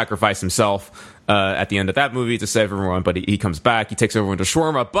prepared to sacrifice himself at the end of that movie to save everyone, but he comes back. He takes everyone to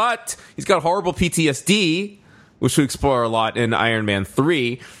shawarma, but he's got horrible PTSD, which we explore a lot in Iron Man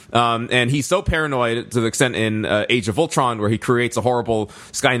 3. And he's so paranoid to the extent in Age of Ultron, where he creates a horrible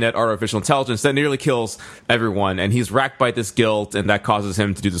Skynet artificial intelligence that nearly kills everyone. And he's racked by this guilt, and that causes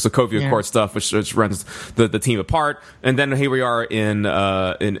him to do the Sokovia Accord stuff, which runs the team apart. And then here we are in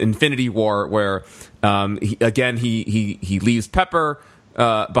Infinity War, where he leaves Pepper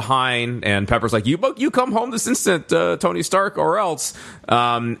behind, and Pepper's like, you come home this instant, Tony Stark, or else.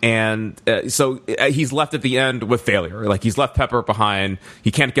 So he's left at the end with failure. Like he's left Pepper behind. He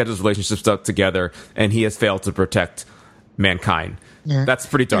can't get his relationship stuck together, and he has failed to protect mankind. Yeah. That's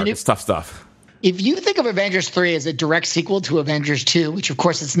pretty dark. It's tough stuff. If you think of Avengers 3 as a direct sequel to Avengers 2, which of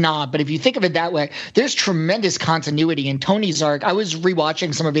course it's not, but if you think of it that way, there's tremendous continuity in Tony's arc. I was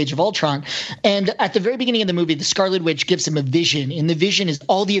rewatching some of Age of Ultron, and at the very beginning of the movie, the Scarlet Witch gives him a vision, and the vision is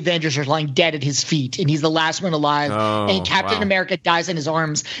all the Avengers are lying dead at his feet, and he's the last one alive, and Captain America dies in his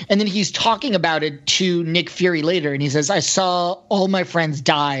arms, and then he's talking about it to Nick Fury later, and he says, I saw all my friends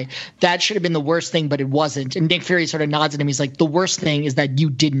die. That should have been the worst thing, but it wasn't. And Nick Fury sort of nods at him. He's like, the worst thing is that you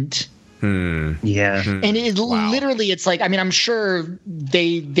didn't. Yeah. And it literally, it's like, I mean, I'm sure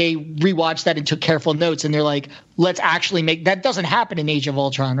they rewatched that and took careful notes, and they're like, let's actually make that doesn't happen in Age of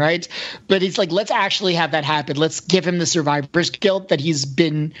Ultron, right? But it's like, let's actually have that happen. Let's give him the survivor's guilt that he's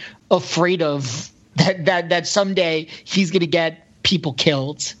been afraid of that someday he's going to get people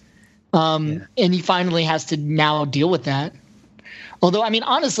killed. And he finally has to now deal with that. Although, I mean,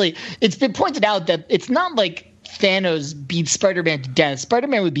 honestly, it's been pointed out that it's not like Thanos beats Spider-Man to death.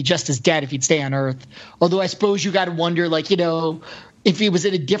 Spider-Man would be just as dead if he'd stay on Earth. Although I suppose you got to wonder, like, you know, if he was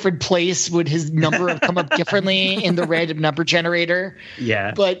in a different place, would his number have come up differently in the random number generator?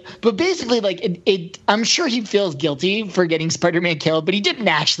 Yeah. But basically, like, I'm sure he feels guilty for getting Spider-Man killed, but he didn't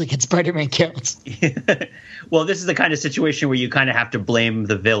actually get Spider-Man killed. Well, this is the kind of situation where you kind of have to blame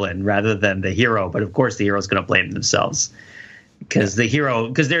the villain rather than the hero. But of course, the hero's going to blame themselves. Because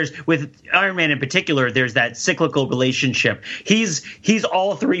there's, with Iron Man in particular, there's that cyclical relationship. He's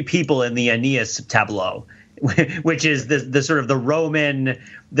all three people in the Aeneas tableau, which is the sort of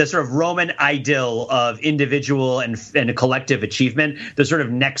Roman idyll of individual and collective achievement. The sort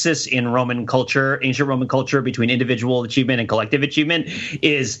of nexus in Roman culture, ancient Roman culture, between individual achievement and collective achievement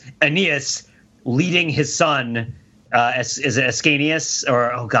is Aeneas leading his son. Is it Ascanius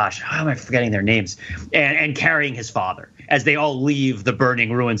or, oh gosh, how am I forgetting their names? And carrying his father as they all leave the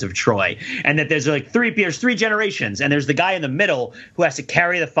burning ruins of Troy. And that there's three generations, and there's the guy in the middle who has to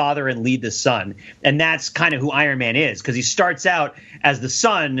carry the father and lead the son. And that's kind of who Iron Man is, because he starts out as the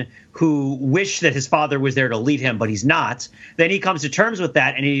son who wished that his father was there to lead him, but he's not. Then he comes to terms with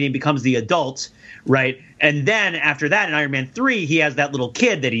that, and he becomes the adult, right? And then after that, in Iron Man 3, he has that little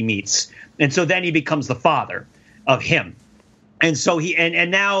kid that he meets. And so then he becomes the father of him. And so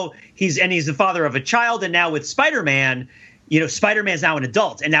now he's the father of a child. And now with Spider-Man, you know, Spider-Man's now an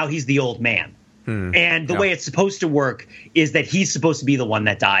adult, and now he's the old man. And the way it's supposed to work is that he's supposed to be the one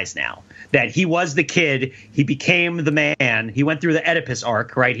that dies now. That he was the kid, he became the man. He went through the Oedipus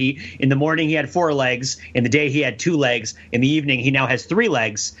arc, right? In the morning he had 4 legs, in the day he had 2 legs, in the evening he now has 3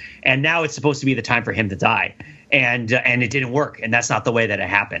 legs, and now it's supposed to be the time for him to die. And it didn't work, and that's not the way that it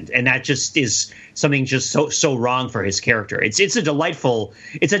happened. And that just is something just so wrong for his character. It's a delightful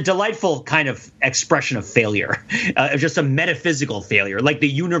kind of expression of failure, just a metaphysical failure. Like the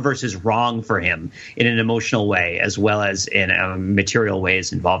universe is wrong for him in an emotional way, as well as in material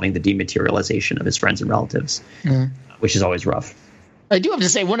ways involving the dematerialization of his friends and relatives, which is always rough. I do have to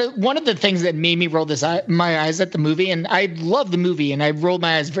say, one of the things that made me roll my eyes at the movie, and I love the movie, and I rolled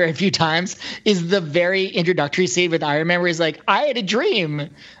my eyes very few times, is the very introductory scene with Iron Man where he's like, I had a dream.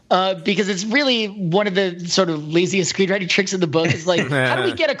 Because it's really one of the sort of laziest screenwriting tricks in the book. It's like, how do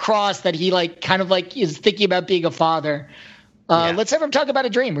we get across that he like kind of like is thinking about being a father? Let's have him talk about a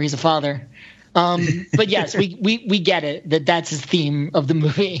dream where he's a father. But yes, we get it, that's his theme of the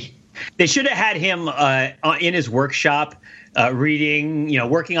movie. They should have had him in his workshop reading, you know,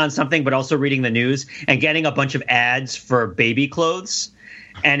 working on something, but also reading the news and getting a bunch of ads for baby clothes.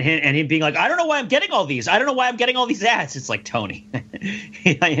 And him being like, I don't know why I'm getting all these. I don't know why I'm getting all these ads. It's like, Tony,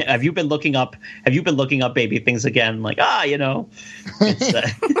 have you been looking up baby things again? Like, you know,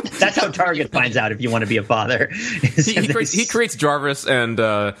 that's how Target finds out if you want to be a father. He creates Jarvis and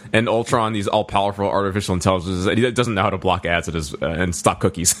Ultron, these all powerful artificial intelligences. And he doesn't know how to block ads and stop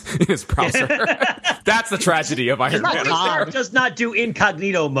cookies in his browser. That's the tragedy of Iron Man. Stark does not do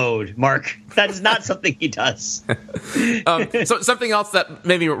incognito mode, Mark. That is not something he does. So something else that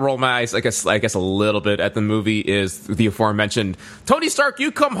made me roll my eyes, I guess a little bit at the movie is the aforementioned Tony Stark,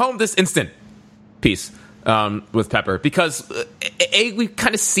 you come home this instant piece with Pepper, because we've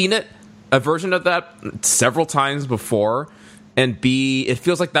kind of seen a version of that several times before, and B, it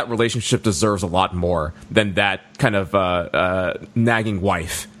feels like that relationship deserves a lot more than that kind of nagging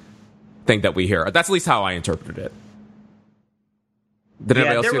wife thing that we hear. That's at least how I interpreted it. Did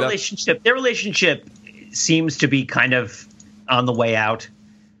anybody else see that? Their relationship seems to be kind of on the way out.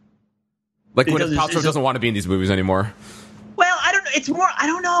 Like Gwyneth Paltrow doesn't want to be in these movies anymore. Well, I don't know. It's more. I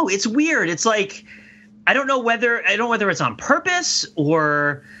don't know. It's weird. It's like I don't know whether it's on purpose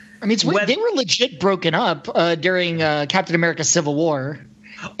or. I mean, it's weird. They were legit broken up during Captain America: Civil War.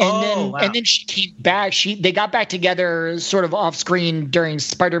 And then she came back. They got back together sort of off screen during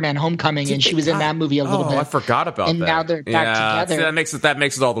Spider-Man: Homecoming, and she was in that movie a little bit. I forgot about that. And now they're back together. That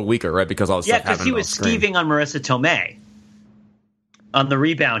makes it all the weaker, right? Because all this stuff happened. Because he was skeeving on Marissa Tomei. On the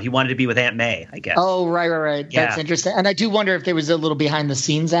rebound, he wanted to be with Aunt May, I guess. Oh, right. That's interesting. And I do wonder if there was a little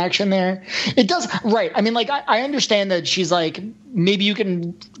behind-the-scenes action there. It does, right. I mean, like, I understand that she's like, maybe you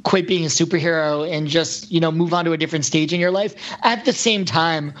can quit being a superhero and just, you know, move on to a different stage in your life. At the same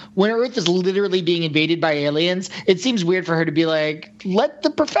time, when Earth is literally being invaded by aliens, it seems weird for her to be like, let the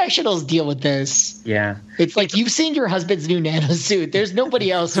professionals deal with this. Yeah. It's like, you've seen your husband's new nanosuit. There's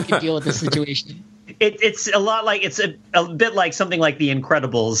nobody else who can deal with this situation. It's a lot like it's a bit like something like The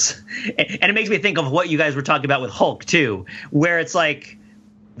Incredibles, and it makes me think of what you guys were talking about with Hulk too, where it's like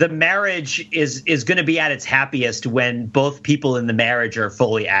the marriage is going to be at its happiest when both people in the marriage are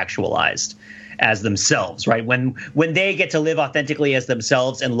fully actualized as themselves, right? When they get to live authentically as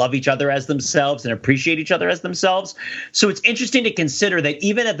themselves and love each other as themselves and appreciate each other as themselves. So it's interesting to consider that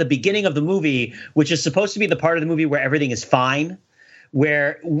even at the beginning of the movie, which is supposed to be the part of the movie where everything is fine,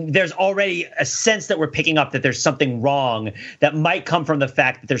 where there's already a sense that we're picking up that there's something wrong that might come from the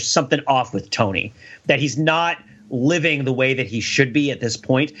fact that there's something off with Tony, that he's not living the way that he should be at this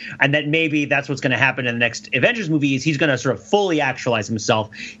point, and that maybe that's what's going to happen in the next Avengers movie is he's going to sort of fully actualize himself.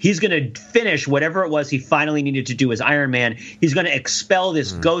 He's going to finish whatever it was he finally needed to do as Iron Man. He's going to expel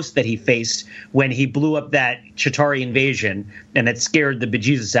this ghost that he faced when he blew up that Chitauri invasion and that scared the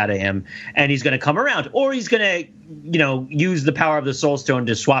bejesus out of him, and he's going to come around, or he's going to use the power of the Soul Stone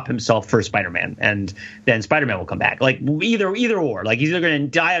to swap himself for Spider-Man, and then Spider-Man will come back. Like either or. Like he's either going to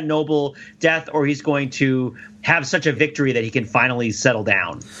die a noble death, or he's going to have such a victory that he can finally settle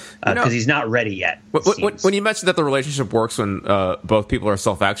down because he's not ready yet. When you mentioned that the relationship works when both people are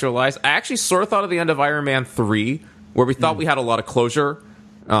self-actualized, I actually sort of thought of the end of Iron Man 3, where we thought we had a lot of closure,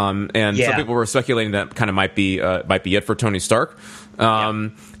 and some people were speculating that kind of might be it for Tony Stark.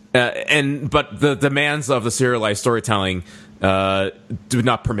 But the demands of the serialized storytelling do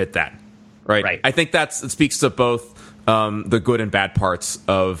not permit that, right? I think it speaks to both the good and bad parts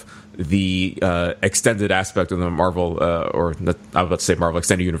of the extended aspect of the Marvel, I was about to say Marvel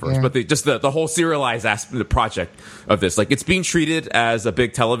Extended Universe, but the whole serialized aspect, the project of this. Like, it's being treated as a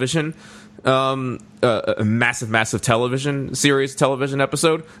big television, a massive television series, television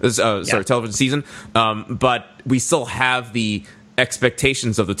episode, television season. But we still have the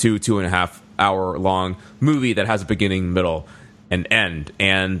expectations of the 2.5 hour long movie that has a beginning, middle, and end,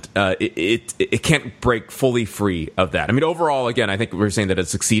 and it can't break fully free of that. I mean, overall, again, I think we're saying that it's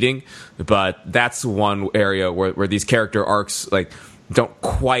succeeding, but that's one area where these character arcs don't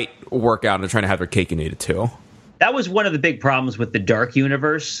quite work out, and they're trying to have their cake and eat it too. That was one of the big problems with the Dark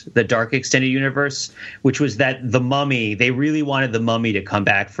universe, the Dark Extended Universe, which was that the Mummy, they really wanted the Mummy to come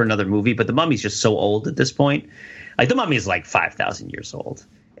back for another movie, but the Mummy's just so old at this point. Like, the Mummy's like 5,000 years old.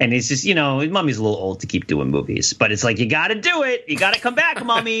 And it's just, Mummy's a little old to keep doing movies. But it's like, you got to do it. You got to come back,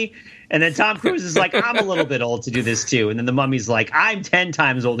 Mummy. And then Tom Cruise is like, I'm a little bit old to do this, too. And then the Mummy's like, I'm 10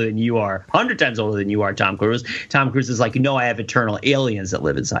 times older than you are, 100 times older than you are, Tom Cruise. Tom Cruise is like, I have eternal aliens that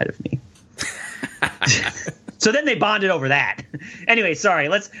live inside of me. So then they bonded over that. Anyway, sorry.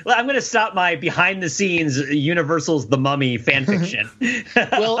 I'm going to stop my behind the scenes Universal's The Mummy fan fiction.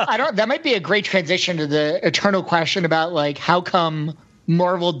 Well, that might be a great transition to the eternal question about how come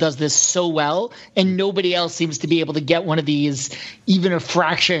Marvel does this so well and nobody else seems to be able to get one of these, even a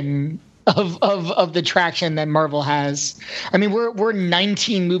fraction of the traction that Marvel has. I mean, we're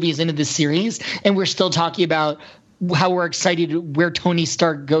 19 movies into this series and we're still talking about how we're excited where Tony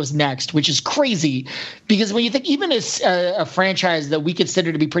Stark goes next, which is crazy because when you think even as a franchise that we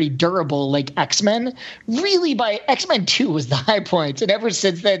consider to be pretty durable, like X-Men, really by X-Men 2 was the high point. And ever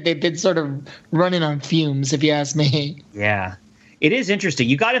since then, they've been sort of running on fumes, if you ask me. Yeah, it is interesting.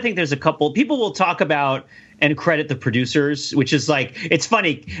 You got to think there's a couple people will talk about and credit the producers, which is it's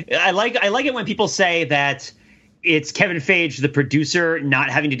funny. I like it when people say that it's Kevin Feige, the producer, not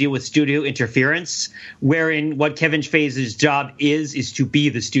having to deal with studio interference, wherein what Kevin Feige's job is to be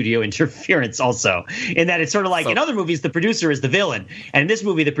the studio interference also. In that it's sort of like in other movies, the producer is the villain. And in this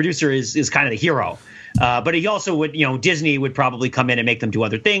movie, the producer is kind of the hero. But he also would, Disney would probably come in and make them do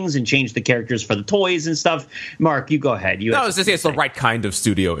other things and change the characters for the toys and stuff. Mark, you go ahead. I was just saying it's the right kind of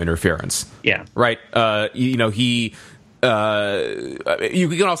studio interference. Yeah. Right. He... you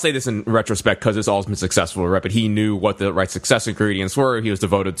can all say this in retrospect because it's always been successful, right? But he knew what the right success ingredients were. He was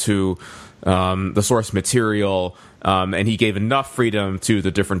devoted to the source material, and he gave enough freedom to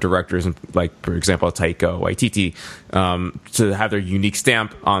the different directors, like, for example, Taika Waititi, to have their unique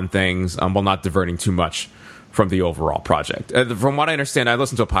stamp on things while not diverting too much from the overall project. From what I understand, I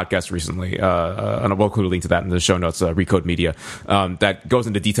listened to a podcast recently, and we'll include a link to that in the show notes, Recode Media, that goes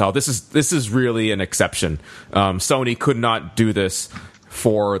into detail. This is really an exception. Sony could not do this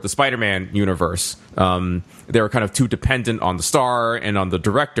for the Spider-Man universe. They were kind of too dependent on the star and on the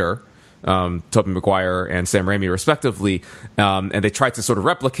director, Tobey Maguire and Sam Raimi respectively, and they tried to sort of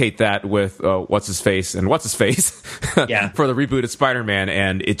replicate that with What's-His-Face for the rebooted Spider-Man,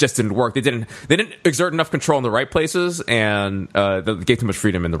 and it just didn't work. They didn't exert enough control in the right places, and they gave too much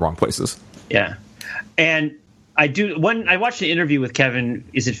freedom in the wrong places. Yeah. And I watched an interview with Kevin.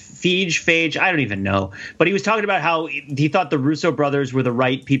 Is it Feige? I don't even know. But he was talking about how he thought the Russo brothers were the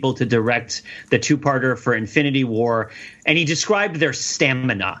right people to direct the two-parter for Infinity War. And he described their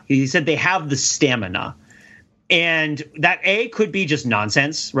stamina. He said they have the stamina. And that could be just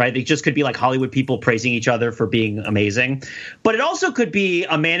nonsense, right? It just could be like Hollywood people praising each other for being amazing. But it also could be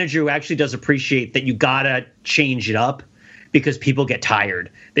a manager who actually does appreciate that you gotta change it up because people get tired.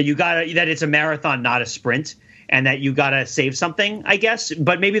 That it's a marathon, not a sprint, and that you gotta save something, I guess.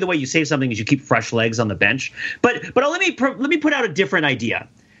 But maybe the way you save something is you keep fresh legs on the bench. But let me put out a different idea.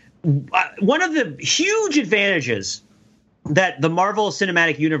 One of the huge advantages that the Marvel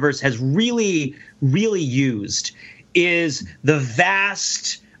Cinematic Universe has really, really used is the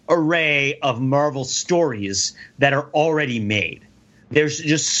vast array of Marvel stories that are already made. There's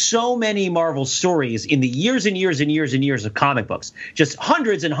just so many Marvel stories in the years and years and years and years of comic books, just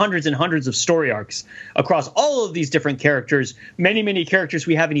hundreds and hundreds and hundreds of story arcs across all of these different characters, many, many characters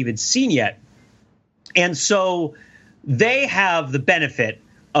we haven't even seen yet. And so they have the benefit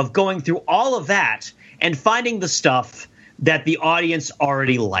of going through all of that and finding the stuff that the audience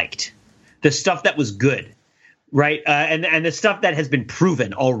already liked, the stuff that was good, right? And the stuff that has been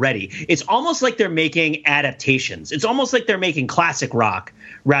proven already. It's almost like they're making adaptations. It's almost like they're making classic rock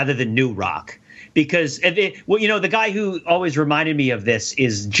rather than new rock. Because, the guy who always reminded me of this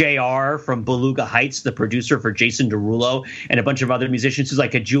is JR from Beluga Heights, the producer for Jason Derulo and a bunch of other musicians, who's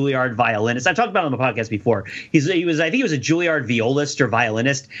like a Juilliard violinist. I've talked about him on the podcast before. I think he was a Juilliard violist or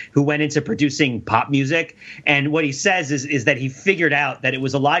violinist who went into producing pop music. And what he says is that he figured out that it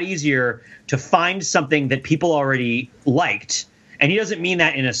was a lot easier to find something that people already liked. And he doesn't mean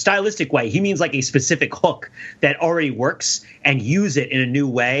that in a stylistic way. He means like a specific hook that already works and use it in a new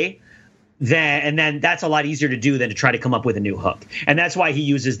way. And then that's a lot easier to do than to try to come up with a new hook. And that's why he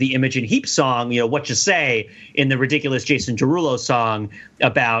uses the Imogen Heap song, What You Say, in the ridiculous Jason Derulo song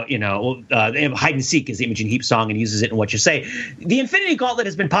about, Hide and Seek is the Imogen Heap song, and he uses it in What You Say. The Infinity Gauntlet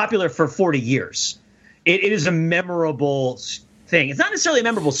has been popular for 40 years. It is a memorable thing. It's not necessarily a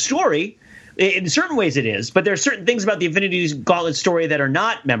memorable story. In certain ways it is, but there are certain things about the Infinity Gauntlet story that are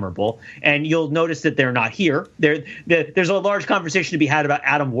not memorable, and you'll notice that they're not here. There's a large conversation to be had about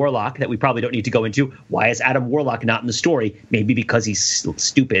Adam Warlock that we probably don't need to go into. Why is Adam Warlock not in the story? Maybe because he's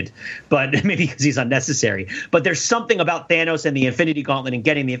stupid, but maybe because he's unnecessary. But there's something about Thanos and the Infinity Gauntlet and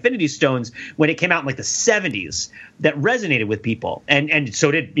getting the Infinity Stones when it came out in like the 70s that resonated with people, and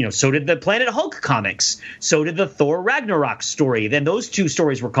so did the Planet Hulk comics, so did the Thor Ragnarok story. Then those two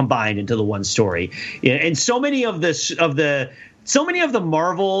stories were combined into the one story. And so many of the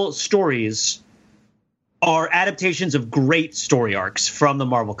Marvel stories are adaptations of great story arcs from the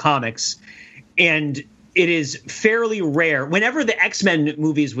Marvel comics, and it is fairly rare. Whenever the X-Men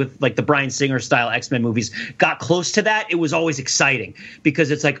movies with like the Bryan Singer style X-Men movies got close to that, it was always exciting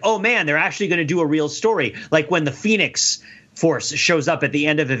because it's like, oh man, they're actually going to do a real story. Like when the Phoenix Force shows up at the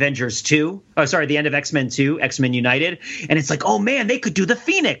end of the end of X-Men 2, X-Men United. And it's like, oh man, they could do the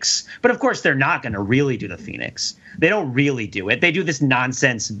Phoenix. But of course, they're not going to really do the Phoenix. They don't really do it. They do this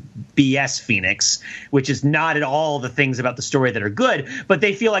nonsense BS Phoenix, which is not at all the things about the story that are good. But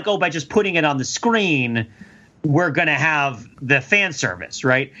they feel like, by just putting it on the screen, we're going to have the fan service,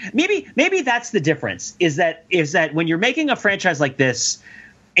 right? Maybe that's the difference, is that when you're making a franchise like this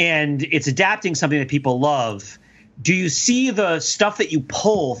and it's adapting something that people love, do you see the stuff that you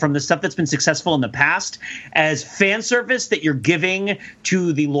pull from the stuff that's been successful in the past as fan service that you're giving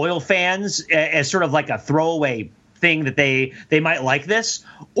to the loyal fans as sort of like a throwaway thing that they might like this?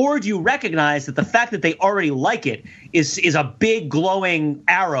 Or do you recognize that the fact that they already like it is a big glowing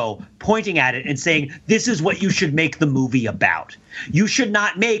arrow pointing at it and saying, this is what you should make the movie about? You should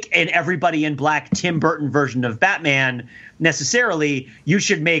not make an everybody in black Tim Burton version of Batman necessarily. You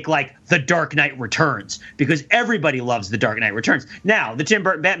should make like The Dark Knight Returns, because everybody loves The Dark Knight Returns. Now, the Tim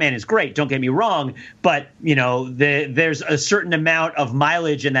Burton Batman is great, don't get me wrong, but there's a certain amount of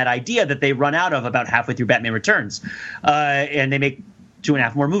mileage in that idea that they run out of about halfway through Batman Returns, and they make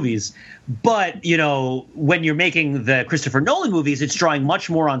 2.5 more movies. But when you're making the Christopher Nolan movies, it's drawing much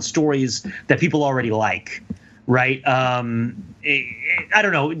more on stories that people already like, right? I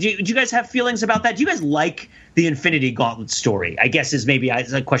don't know. Do you guys have feelings about that? Do you guys like the Infinity Gauntlet story? I guess is maybe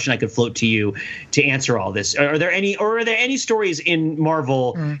a question I could float to you to answer all this. Are there any stories in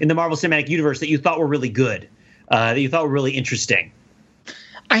Marvel, in the Marvel Cinematic Universe, that you thought were really good, that you thought were really interesting?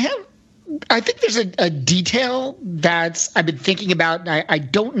 I think there's a detail that I've been thinking about. I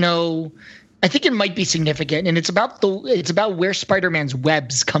don't know I think it might be significant, and it's about where Spider-Man's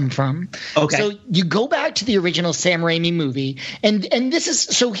webs come from. Okay. So you go back to the original Sam Raimi movie, and this is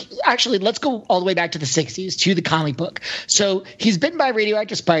so. Actually, let's go all the way back to the '60s to the comic book. So he's bitten by a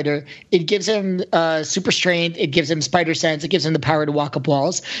radioactive spider. It gives him super strength. It gives him spider sense. It gives him the power to walk up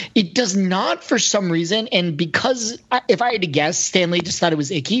walls. It does not, for some reason, and because if I had to guess, Stan Lee just thought it was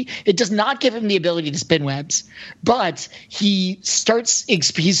icky. It does not give him the ability to spin webs, but he's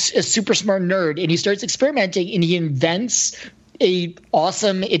a super smart nerd, and he starts experimenting, and he invents a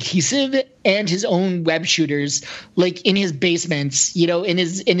awesome adhesive and his own web shooters, like in his basements, in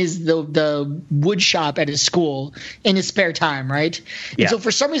the wood shop at his school in his spare time, right? Yeah. And so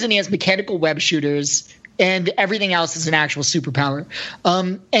for some reason he has mechanical web shooters, and everything else is an actual superpower.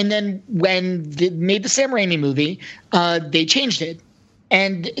 And then when they made the Sam Raimi movie, they changed it.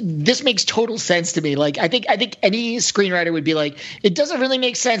 And this makes total sense to me. Like, I think any screenwriter would be like, it doesn't really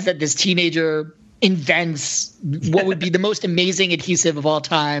make sense that this teenager invents what would be the most amazing adhesive of all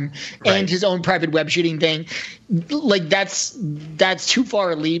time, right, and his own private web shooting thing. Like, that's too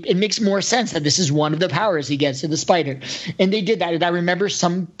far a leap. It makes more sense that this is one of the powers he gets to the spider. And they did that. And I remember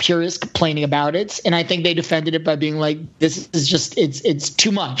some purists complaining about it, and I think they defended it by being like, this is just it's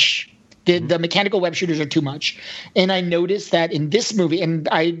too much. The mechanical web shooters are too much. And I noticed that in this movie, and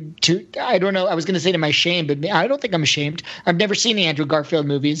I don't know, I was going to say to my shame, but I don't think I'm ashamed. I've never seen the Andrew Garfield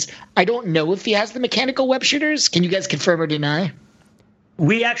movies. I don't know if he has the mechanical web shooters. Can you guys confirm or deny?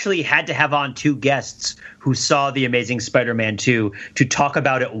 We actually had to have on two guests who saw The Amazing Spider-Man 2 to talk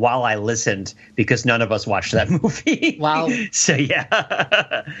about it while I listened, because none of us watched that movie. Wow. So,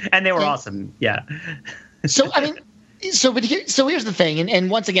 yeah. And they were awesome. Yeah. So, I mean... So here's the thing, and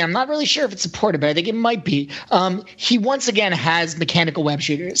once again, I'm not really sure if it's supported, but I think it might be. He once again has mechanical web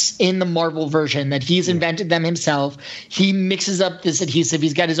shooters in the Marvel version that he's invented them himself. He mixes up this adhesive.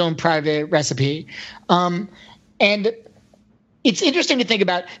 He's got his own private recipe. And it's interesting to think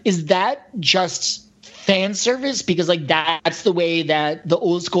about, is that just fan service? Because like that's the way that the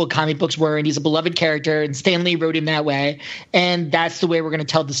old school comic books were, and he's a beloved character, and Stan Lee wrote him that way, and that's the way we're going to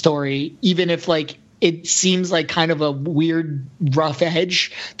tell the story, even if like it seems like kind of a weird rough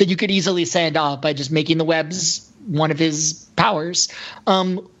edge that you could easily sand off by just making the webs one of his powers.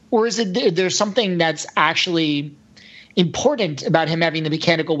 Or is it there's something that's actually important about him having the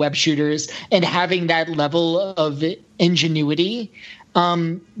mechanical web shooters and having that level of ingenuity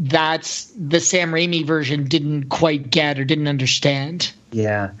that the Sam Raimi version didn't quite get or didn't understand?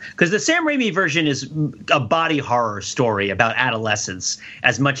 Yeah, because the Sam Raimi version is a body horror story about adolescence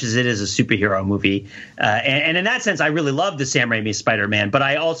as much as it is a superhero movie. And in that sense, I really love the Sam Raimi Spider-Man. But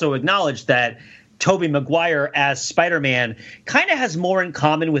I also acknowledge that Tobey Maguire as Spider-Man kind of has more in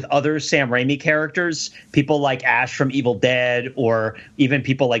common with other Sam Raimi characters, people like Ash from Evil Dead, or even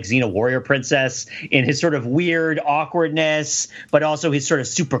people like Xena Warrior Princess, in his sort of weird awkwardness, but also his sort of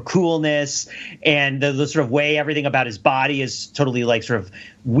super coolness, and the sort of way everything about his body is totally like sort of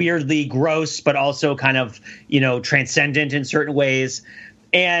weirdly gross, but also kind of, transcendent in certain ways.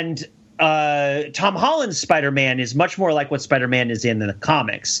 And Tom Holland's Spider-Man is much more like what Spider-Man is in the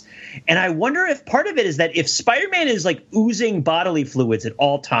comics. And I wonder if part of it is that if Spider-Man is like oozing bodily fluids at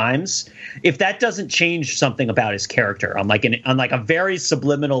all times, if that doesn't change something about his character on like a very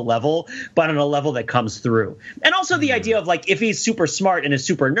subliminal level, but on a level that comes through. And also the idea of like, if he's super smart and a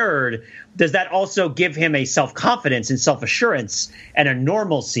super nerd, does that also give him a self-confidence and self-assurance and a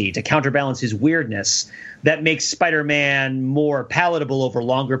normalcy to counterbalance his weirdness that makes Spider-Man more palatable over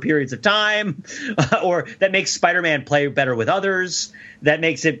longer periods of time, or that makes Spider-Man play better with others, that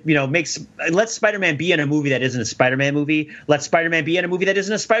makes it, lets Spider-Man be in a movie that isn't a Spider-Man movie, let Spider-Man be in a movie that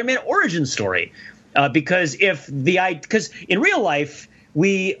isn't a Spider-Man origin story. Because in real life,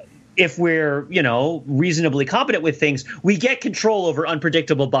 if we're, reasonably competent with things, we get control over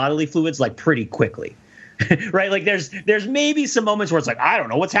unpredictable bodily fluids like pretty quickly. Right? Like there's maybe some moments where it's like, I don't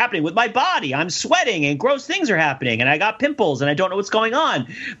know what's happening with my body. I'm sweating and gross things are happening and I got pimples and I don't know what's going on.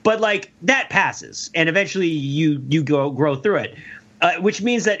 But like that passes and eventually you grow through it. Which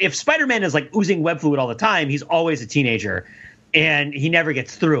means that if Spider-Man is like oozing web fluid all the time, he's always a teenager and he never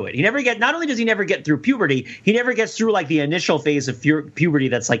gets through it. Not only does he never get through puberty, he never gets through like the initial phase of puberty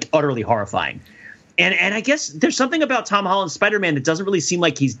that's like utterly horrifying. And I guess there's something about Tom Holland's Spider-Man that doesn't really seem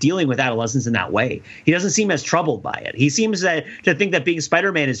like he's dealing with adolescence in that way. He doesn't seem as troubled by it. He seems to think that being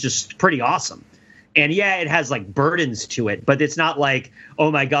Spider-Man is just pretty awesome. And yeah, it has like burdens to it, but it's not like,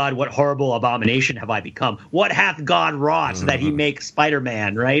 oh my God, what horrible abomination have I become? What hath God wrought that he makes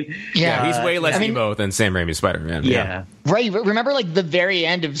Spider-Man, right? Yeah, he's way less emo than Sam Raimi's Spider-Man. Yeah. Right. Remember like the very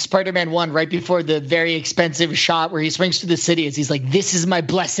end of Spider-Man 1, right before the very expensive shot where he swings through the city, as he's like, this is my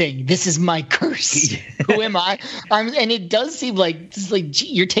blessing. This is my curse. Who am I? And it does seem like, gee,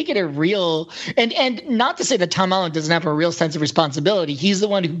 you're taking a real, and not to say that Tom Holland doesn't have a real sense of responsibility. He's the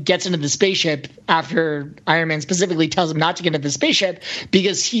one who gets into the spaceship after Iron Man specifically tells him not to get into the spaceship,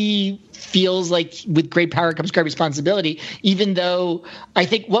 because he feels like with great power comes great responsibility, even though I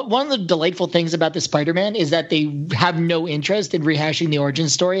think one of the delightful things about the Spider-Man is that they have no interest in rehashing the origin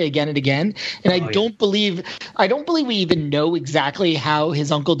story again and again. And I don't believe we even know exactly how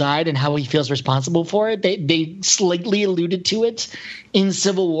his uncle died and how he feels responsible for it. They slightly alluded to it in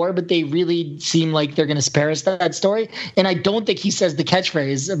Civil War, but they really seem like they're going to spare us that story. And I don't think he says the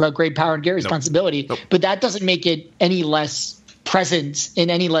catchphrase about great power and great responsibility, but that doesn't make it any less present and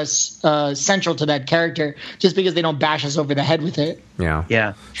any less central to that character just because they don't bash us over the head with it.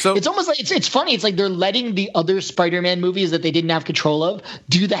 Yeah. So it's almost like it's funny. It's like they're letting the other Spider-Man movies that they didn't have control of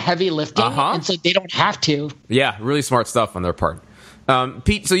do the heavy lifting, and so they don't have to. Yeah, really smart stuff on their part.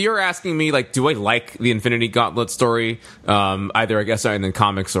 Pete, so you're asking me, like, do I like the Infinity Gauntlet story, either, I guess, in the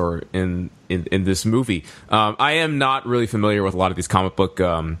comics or in this movie? I am not really familiar with a lot of these comic book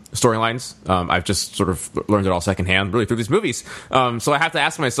storylines. I've just sort of learned it all secondhand, really, through these movies. So I have to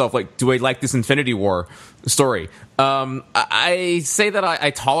ask myself, like, do I like this Infinity War story? I say that I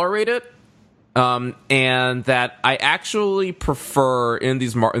tolerate it, and that I actually prefer, in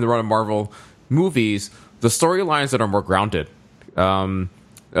the run of Marvel movies, the storylines that are more grounded.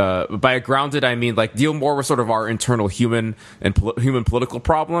 By grounded, I mean like deal more with sort of our internal human and human political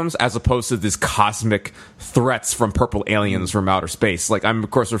problems, as opposed to these cosmic threats from purple aliens from outer space. Like, I'm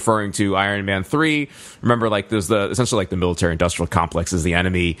of course referring to Iron Man 3. Remember, like, there's essentially like the military industrial complex is the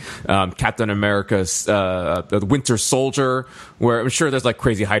enemy. Captain America's the Winter Soldier, where I'm sure there's like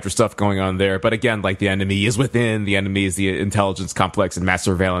crazy Hydra stuff going on there, but again, like, the enemy is within. The enemy is the intelligence complex and mass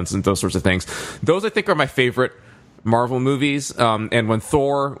surveillance and those sorts of things. Those, I think, are my favorite Marvel movies. And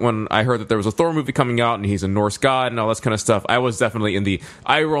when I heard that there was a Thor movie coming out and he's a Norse god and all this kind of stuff, I was definitely in the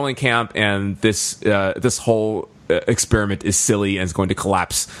eye-rolling camp, and this whole experiment is silly and is going to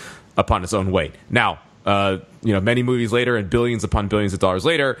collapse upon its own weight. Now, many movies later and billions upon billions of dollars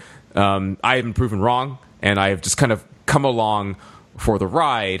later, I have been proven wrong, and I have just kind of come along for the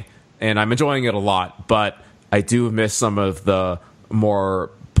ride, and I'm enjoying it a lot, but I do miss some of the more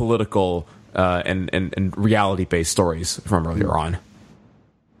political and reality-based stories from earlier on.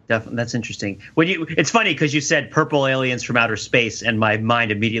 Definitely, that's interesting. It's funny because you said purple aliens from outer space, and my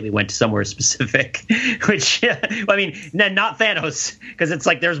mind immediately went to somewhere specific. Which, I mean, not Thanos, because it's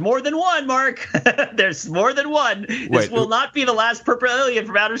like there's more than one. Mark, there's more than one. This will not be the last purple alien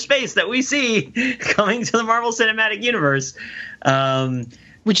from outer space that we see coming to the Marvel Cinematic Universe.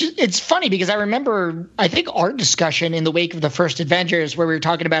 Which is, it's funny because I remember, I think, our discussion in the wake of the first Avengers, where we were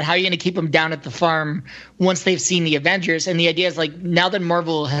talking about how you're going to keep them down at the farm once they've seen the Avengers. And the idea is, like, now that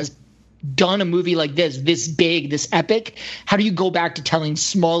Marvel has done a movie like this big, this epic, how do you go back to telling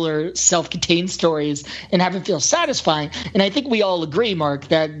smaller, self-contained stories and have it feel satisfying? And I think we all agree, Mark,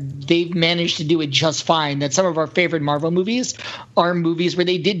 that they've managed to do it just fine, that some of our favorite Marvel movies are movies where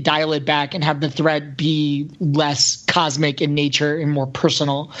they did dial it back and have the threat be less cosmic in nature and more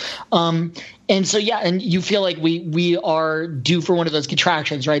personal. And so, yeah, and you feel like we are due for one of those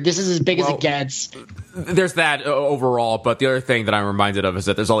contractions, right? This is as big as it gets. There's that overall, but the other thing that I'm reminded of is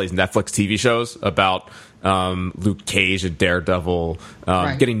that there's all these Netflix TV shows about Luke Cage and Daredevil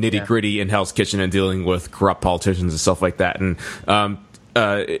getting nitty-gritty in Hell's Kitchen and dealing with corrupt politicians and stuff like that. And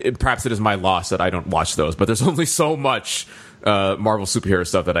perhaps it is my loss that I don't watch those, but there's only so much Marvel superhero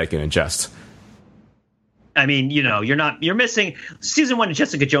stuff that I can ingest. I mean, you're missing season 1 of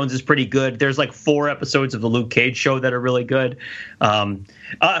Jessica Jones is pretty good. There's like 4 episodes of the Luke Cage show that are really good.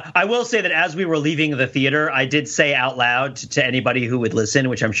 I will say that as we were leaving the theater, I did say out loud to anybody who would listen,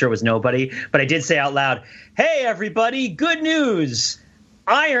 which I'm sure was nobody, but I did say out loud, "Hey, everybody, good news.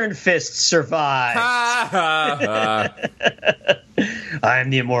 Iron Fist survived." I am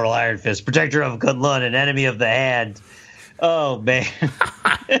the immortal Iron Fist, protector of Kunlun and enemy of the hand. Oh, man.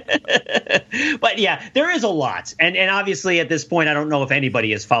 But yeah, there is a lot. And obviously at this point, I don't know if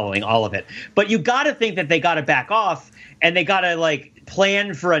anybody is following all of it. But you got to think that they got to back off and they got to like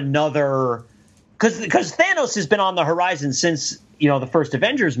plan for another, because Thanos has been on the horizon since, the first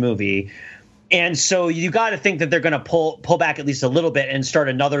Avengers movie. And so you got to think that they're going to pull back at least a little bit and start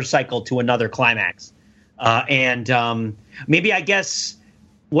another cycle to another climax. And maybe, I guess,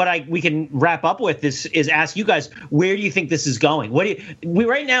 we can wrap up with is ask you guys, where do you think this is going?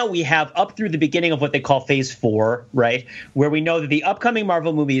 Right now we have up through the beginning of what they call Phase 4, right, where we know that the upcoming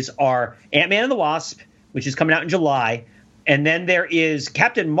Marvel movies are Ant-Man and the Wasp, which is coming out in July. And then there is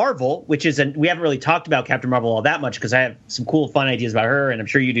Captain Marvel, which is we haven't really talked about Captain Marvel all that much because I have some cool, fun ideas about her, and I'm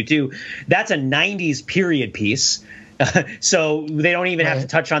sure you do too. That's a 90s period piece. So they don't even have to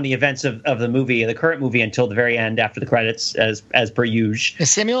touch on the events of the movie, the current movie, until the very end after the credits, as per usual.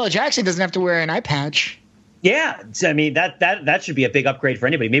 Samuel L. Jackson doesn't have to wear an eye patch. Yeah, I mean that should be a big upgrade for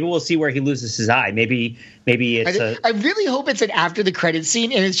anybody. Maybe we'll see where he loses his eye. Maybe it's I really hope it's an after the credits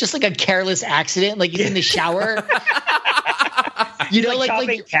scene and it's just like a careless accident, like he's in the shower. You know, like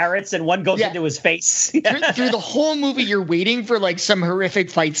chopping carrots and one goes into his face. through the whole movie, you're waiting for like some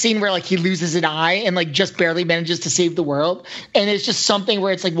horrific fight scene where like he loses an eye and like just barely manages to save the world, and it's just something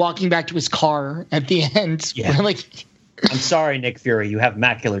where it's like walking back to his car at the end. Yeah. Where, like, I'm sorry, Nick Fury, you have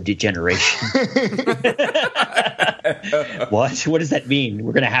macular degeneration. What? What does that mean?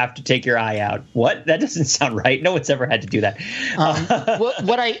 We're going to have to take your eye out. What? That doesn't sound right. No one's ever had to do that.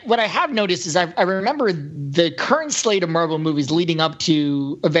 What I have noticed is I remember the current slate of Marvel movies leading up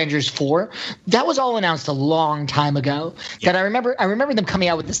to Avengers 4. That was all announced a long time ago. Yeah. That I remember them coming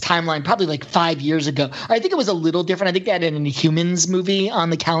out with this timeline probably like 5 years ago. I think it was a little different. I think they had an Inhumans movie on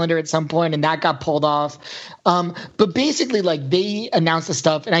the calendar at some point, and that got pulled off. But basically, like, they announced the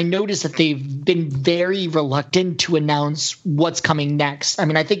stuff, and I noticed that they've been very reluctant to announce what's coming next. I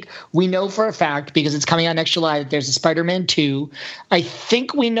mean, I think we know for a fact, because it's coming out next July, that there's a Spider-Man 2. I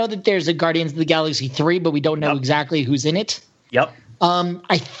think we know that there's a Guardians of the Galaxy 3, but we don't know exactly who's in it. Yep.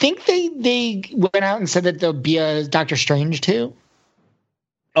 I think they went out and said that there'll be a Doctor Strange 2.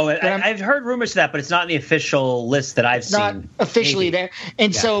 Oh, I've heard rumors of that, but it's not in the official list that I've seen. Not officially there.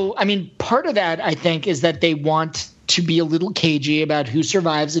 And so, I mean, part of that, I think, is that they want to be a little cagey about who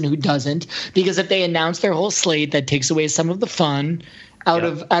survives and who doesn't, because if they announce their whole slate, that takes away some of the fun out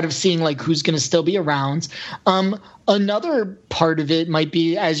of seeing like who's going to still be around. Another part of it might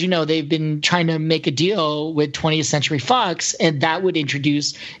be, as you know, they've been trying to make a deal with 20th Century Fox, and that would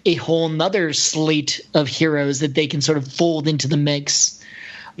introduce a whole nother slate of heroes that they can sort of fold into the mix.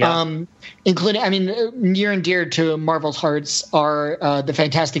 Yeah. Including, I mean, near and dear to Marvel's hearts are the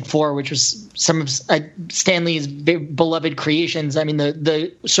Fantastic Four, which was some of Stan Lee's beloved creations. I mean,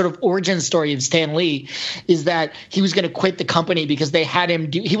 the sort of origin story of Stan Lee is that he was going to quit the company because they had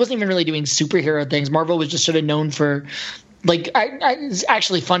him he wasn't even really doing superhero things. Marvel was just sort of known for, like, it's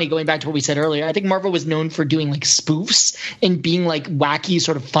actually funny going back to what we said earlier. I think Marvel was known for doing like spoofs and being like wacky,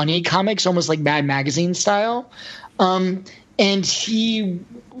 sort of funny comics, almost like Mad Magazine style. And he,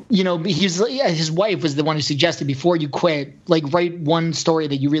 you know, his wife was the one who suggested, before you quit, like, write one story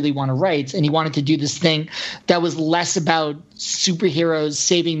that you really want to write. And he wanted to do this thing that was less about superheroes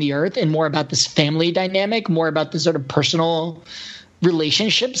saving the earth and more about this family dynamic, more about the sort of personal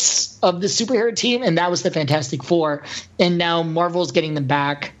relationships of the superhero team. And that was the Fantastic Four. And now Marvel's getting them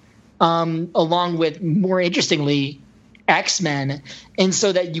back, along with, more interestingly, X-Men. And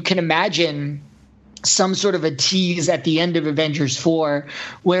so that you can imagine some sort of a tease at the end of Avengers 4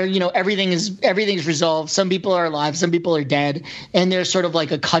 where, you know, everything's resolved. Some people are alive, some people are dead. And there's sort of like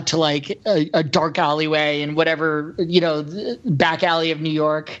a cut to like a dark alleyway and whatever, you know, back alley of New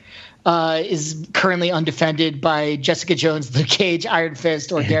York is currently undefended by Jessica Jones, Luke Cage, Iron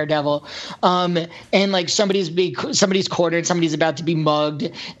Fist, or Daredevil. And like somebody's cornered, somebody's about to be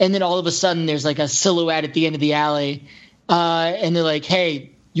mugged. And then all of a sudden there's like a silhouette at the end of the alley. And they're like, hey,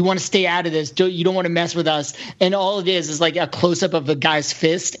 you want to stay out of this. You don't want to mess with us. And all it is like a close-up of a guy's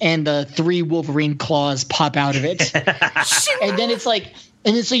fist, and the 3 Wolverine claws pop out of it. And then it's like –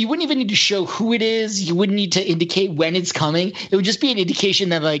 and then so you wouldn't even need to show who it is. You wouldn't need to indicate when it's coming. It would just be an indication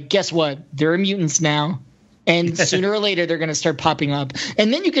that, like, guess what? There are mutants now. And sooner or later, they're going to start popping up.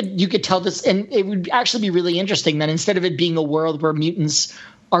 And then you could tell this – and it would actually be really interesting that instead of it being a world where mutants –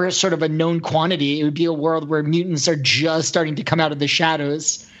 are sort of a known quantity, it would be a world where mutants are just starting to come out of the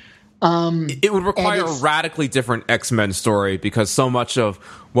shadows. It would require a radically different X-Men story, because so much of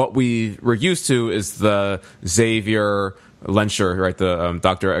what we were used to is the Xavier Lensher, right? The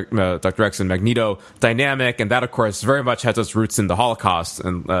Dr. X and Magneto dynamic, and that, of course, very much has its roots in the Holocaust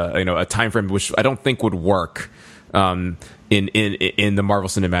and a time frame which I don't think would work in the Marvel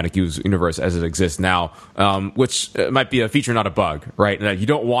Cinematic Universe as it exists now, which might be a feature, not a bug, right? And you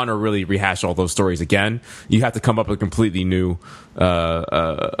don't want to really rehash all those stories again. You have to come up with a completely new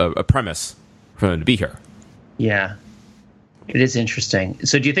a premise for them to be here. Yeah, it is interesting.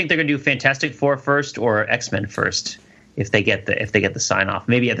 So, do you think they're going to do Fantastic Four first or X-Men first if they get the sign off?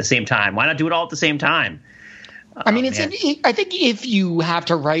 Maybe at the same time. Why not do it all at the same time? I mean, I think if you have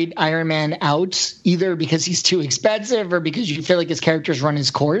to write Iron Man out, either because he's too expensive or because you feel like his character's run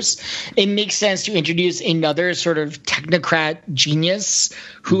his course, it makes sense to introduce another sort of technocrat genius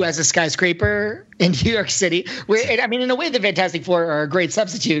who has a skyscraper in New York City. Where, I mean, in a way, the Fantastic Four are a great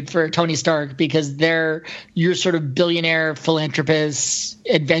substitute for Tony Stark because they're your sort of billionaire, philanthropist,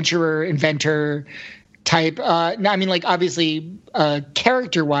 adventurer, inventor type. I mean, like, obviously,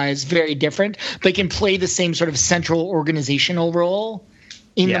 character-wise, very different, but can play the same sort of central organizational role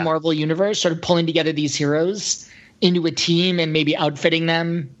in the Marvel universe, sort of pulling together these heroes into a team and maybe outfitting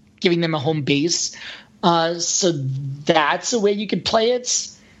them, giving them a home base. So that's a way you could play it.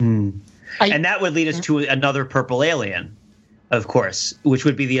 And that would lead us to another purple alien, of course, which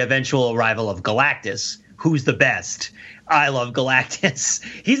would be the eventual arrival of Galactus. Who's the best? I love Galactus.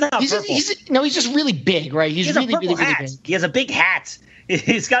 He's not purple. He's just really big, right? He's really, really, really big. He has a big hat.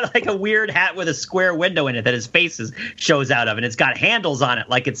 He's got like a weird hat with a square window in it that his face shows out of, and it's got handles on it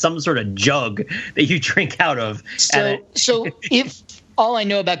like it's some sort of jug that you drink out of. So if all I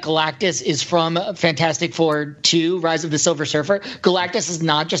know about Galactus is from Fantastic Four 2, Rise of the Silver Surfer, Galactus is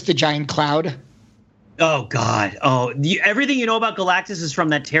not just a giant cloud. Oh, God. Oh, everything you know about Galactus is from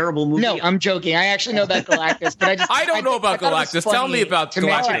that terrible movie? No, I'm joking. I actually know about Galactus, but I don't know about Galactus. Tell me about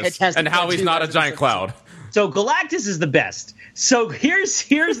Galactus and how he's not a giant cloud. So Galactus is the best. So here's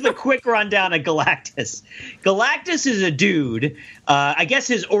the quick rundown of Galactus. Galactus is a dude. I guess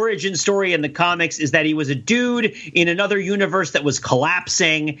his origin story in the comics is that he was a dude in another universe that was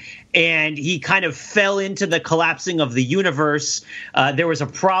collapsing, and he kind of fell into the collapsing of the universe. There was a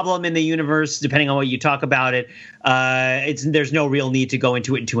problem in the universe, depending on what you talk about it. There's no real need to go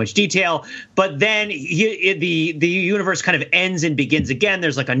into it in too much detail. But then the universe kind of ends and begins again.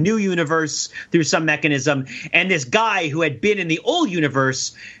 There's like a new universe through some mechanism. And this guy who had been in the old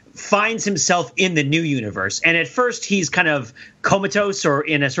universe finds himself in the new universe. And at first he's kind of comatose or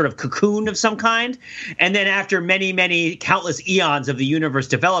in a sort of cocoon of some kind. And then after many, many countless eons of the universe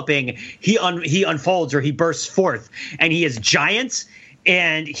developing, he unfolds, or he bursts forth. And he is giant,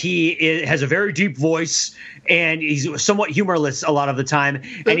 and he has a very deep voice, and he's somewhat humorless a lot of the time.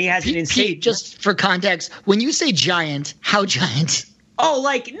 And he has an insane... Pete, just for context, when you say giant, how giant? Oh,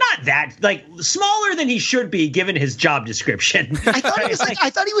 like not that, like smaller than he should be given his job description. I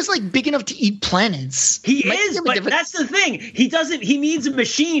thought he was like big enough to eat planets. He is, but that's the thing. He needs a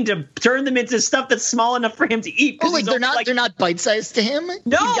machine to turn them into stuff that's small enough for him to eate. Oh, like they're not bite sized to him.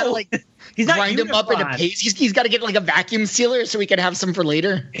 No, he's not grind him up in a paste. He's got to get like a vacuum sealer so we can have some for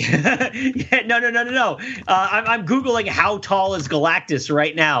later. Yeah, no. I'm Googling how tall is Galactus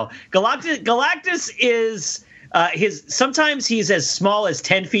right now. Galactus is. Sometimes he's as small as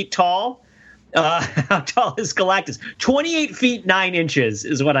 10 feet tall. How tall is Galactus? 28 feet 9 inches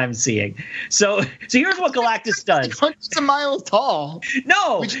is what I'm seeing. So here's what Galactus does. Hundreds of miles tall.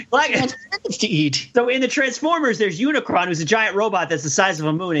 No, Galactus to eat. So in the Transformers, there's Unicron, who's a giant robot that's the size of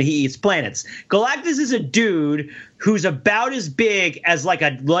a moon, and he eats planets. Galactus is a dude who's about as big as like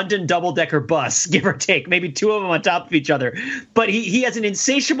a London double-decker bus, give or take, maybe two of them on top of each other. But he has an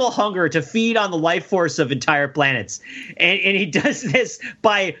insatiable hunger to feed on the life force of entire planets. And he does this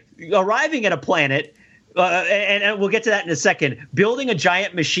by arriving at a planet, and we'll get to that in a second, building a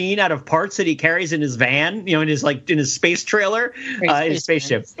giant machine out of parts that he carries in his van, in his space trailer, his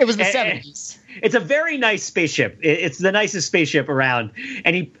spaceship. It was the 70s. It's a very nice spaceship. It's the nicest spaceship around.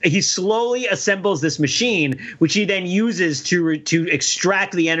 And he slowly assembles this machine, which he then uses to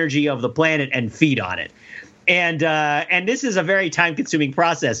extract the energy of the planet and feed on it. And this is a very time-consuming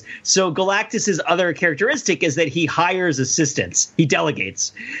process. So Galactus's other characteristic is that he hires assistants. He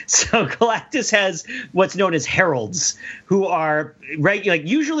delegates. So Galactus has what's known as heralds, who are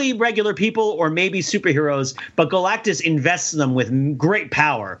usually regular people or maybe superheroes, but Galactus invests them with great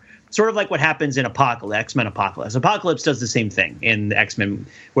power. Sort of like what happens in X-Men Apocalypse. Apocalypse does the same thing in the X-Men,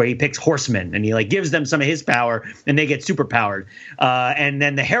 where he picks horsemen and he gives them some of his power and they get super powered. And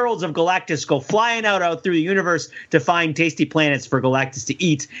then the heralds of Galactus go flying out through the universe to find tasty planets for Galactus to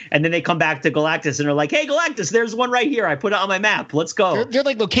eat. And then they come back to Galactus and are like, "Hey, Galactus, there's one right here. I put it on my map. Let's go." They're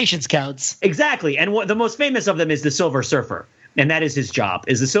like location scouts. Exactly. And the most famous of them is the Silver Surfer. And that is his job.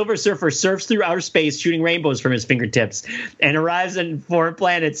 Is the Silver Surfer surfs through outer space, shooting rainbows from his fingertips, and arrives on foreign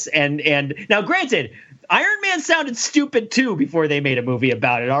planets. And now, granted, Iron Man sounded stupid too before they made a movie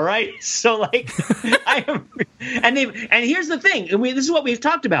about it. All right, so and here's the thing. This is what we've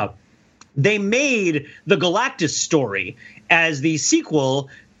talked about. They made the Galactus story as the sequel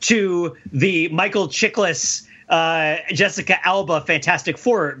to the Michael Chiklis Jessica Alba Fantastic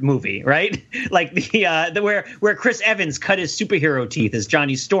Four movie, right? Like where Chris Evans cut his superhero teeth as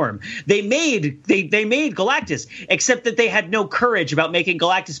Johnny Storm. They made Galactus, except that they had no courage about making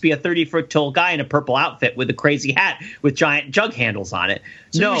Galactus be a 30-foot tall guy in a purple outfit with a crazy hat with giant jug handles on it.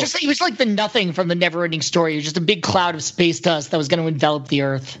 So he was like the nothing from the Neverending Story. He was just a big cloud of space dust that was going to envelop the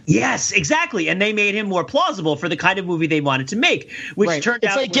Earth. Yes, exactly. And they made him more plausible for the kind of movie they wanted to make, which turned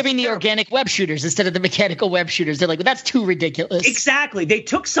out... It's like giving the organic web shooters instead of the mechanical web shooters. They're like, well, that's too ridiculous. Exactly. They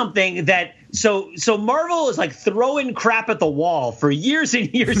took something that... So Marvel is like throwing crap at the wall for years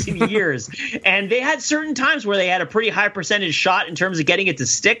and years and years. And they had certain times where they had a pretty high percentage shot in terms of getting it to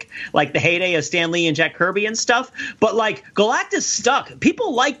stick, like the heyday of Stan Lee and Jack Kirby and stuff. But like Galactus stuck.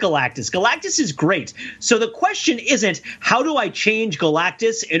 People like Galactus. Galactus is great. So the question isn't, how do I change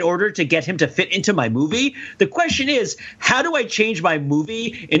Galactus in order to get him to fit into my movie? The question is, how do I change my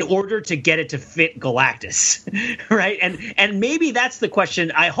movie in order to get it to fit Galactus? Right? And maybe that's the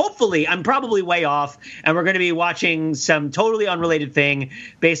question. I'm probably way off, and we're going to be watching some totally unrelated thing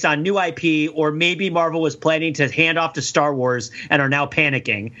based on new IP, or maybe Marvel was planning to hand off to Star Wars and are now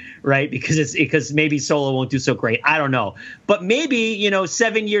panicking, right? Because maybe Solo won't do so great. I don't know. But maybe,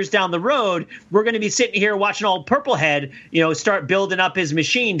 7 years down the road, we're going to be sitting here watching old Purplehead, start building up his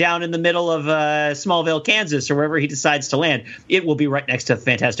machine down in the middle of Smallville, Kansas, or wherever he decides to land. It will be right next to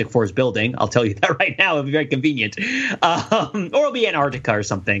Fantastic Four's building. I'll tell you that right now. It'll be very convenient. Or it'll be Antarctica or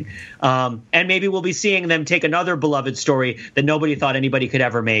something. And maybe we'll be seeing them take another beloved story that nobody thought anybody could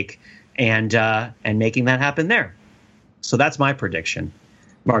ever make, and making that happen there. So that's my prediction.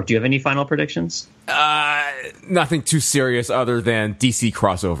 Mark, do you have any final predictions? Nothing too serious other than DC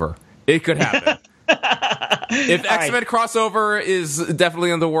crossover. It could happen. If X-Men crossover is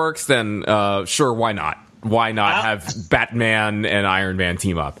definitely in the works, then sure, why not? Why not have Batman and Iron Man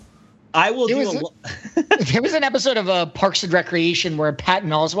team up? I will There was an episode of Parks and Recreation where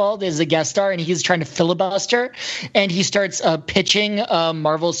Patton Oswalt is a guest star, and he's trying to filibuster, and he starts pitching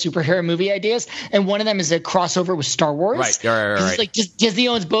Marvel superhero movie ideas, and one of them is a crossover with Star Wars. Right. He's like, just Disney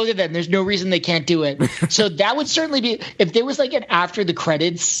owns both of them. There's no reason they can't do it. So that would certainly be, if there was like an after the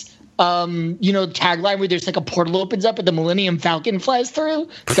credits tagline where there's like a portal opens up and the Millennium Falcon flies through,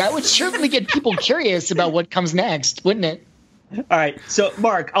 that would certainly get people curious about what comes next, wouldn't it? All right. So,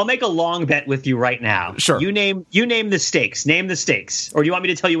 Mark, I'll make a long bet with you right now. Sure. You name the stakes. Name the stakes. Or do you want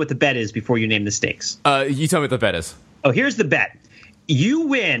me to tell you what the bet is before you name the stakes? You tell me what the bet is. Oh, here's the bet. You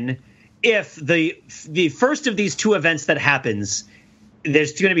win if the first of these two events that happens,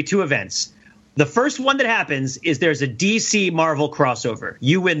 there's going to be two events. The first one that happens is there's a DC Marvel crossover.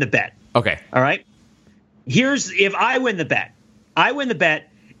 You win the bet. Okay. All right? Here's if I win the bet. I win the bet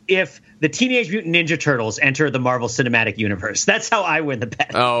if the Teenage Mutant Ninja Turtles enter the Marvel Cinematic Universe. That's how I win the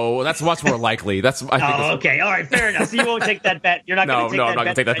bet. Oh, that's much more likely. Okay. All right. Fair enough. So you won't take that bet. You're not going to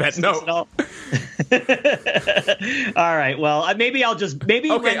take that bet. No, I'm not going to take that bet. No. All right. Well, maybe I'll just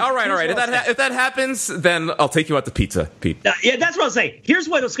Okay. All right. If that happens, then I'll take you out to pizza, Pete. Yeah, that's what I'll say. Here's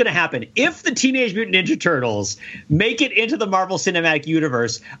what's going to happen. If the Teenage Mutant Ninja Turtles make it into the Marvel Cinematic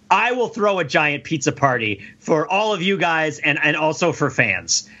Universe, I will throw a giant pizza party for all of you guys and also for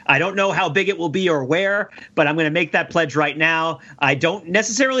fans. I don't know how big it will be or where, but I'm going to make that pledge right now. I don't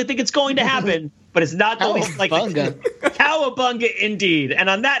necessarily think it's going to happen, but it's not the least like cowabunga indeed. And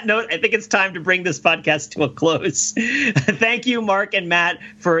on that note, I think it's time to bring this podcast to a close. Thank you, Mark and Matt,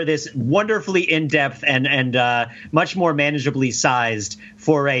 for this wonderfully in-depth and much more manageably sized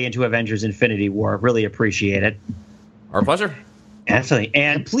foray into Avengers Infinity War. Really appreciate it. Our pleasure. Absolutely.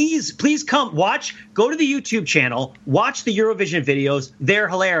 And please come go to the YouTube channel, watch the Eurovision videos. They're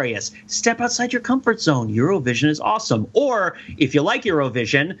hilarious. Step outside your comfort zone. Eurovision is awesome. Or if you like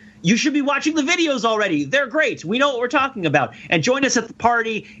Eurovision, you should be watching the videos already. They're great. We know what we're talking about. And join us at the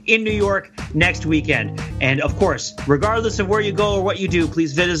party in New York next weekend. And of course, regardless of where you go or what you do,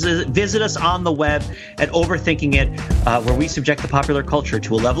 please visit us on the web at Overthinking It, where we subject the popular culture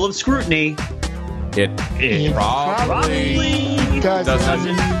to a level of scrutiny it probably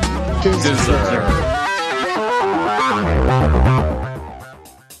doesn't deserve.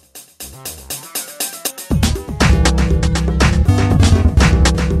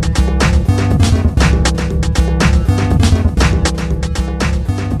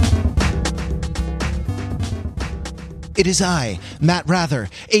 It is I, Matt Rather,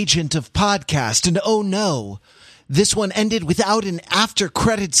 agent of podcast, and oh no, this one ended without an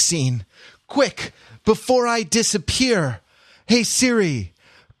after-credits scene. Quick, before I disappear. Hey Siri,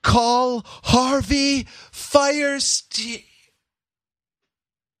 call Harvey Fierstein.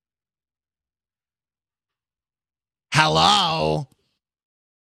 Hello?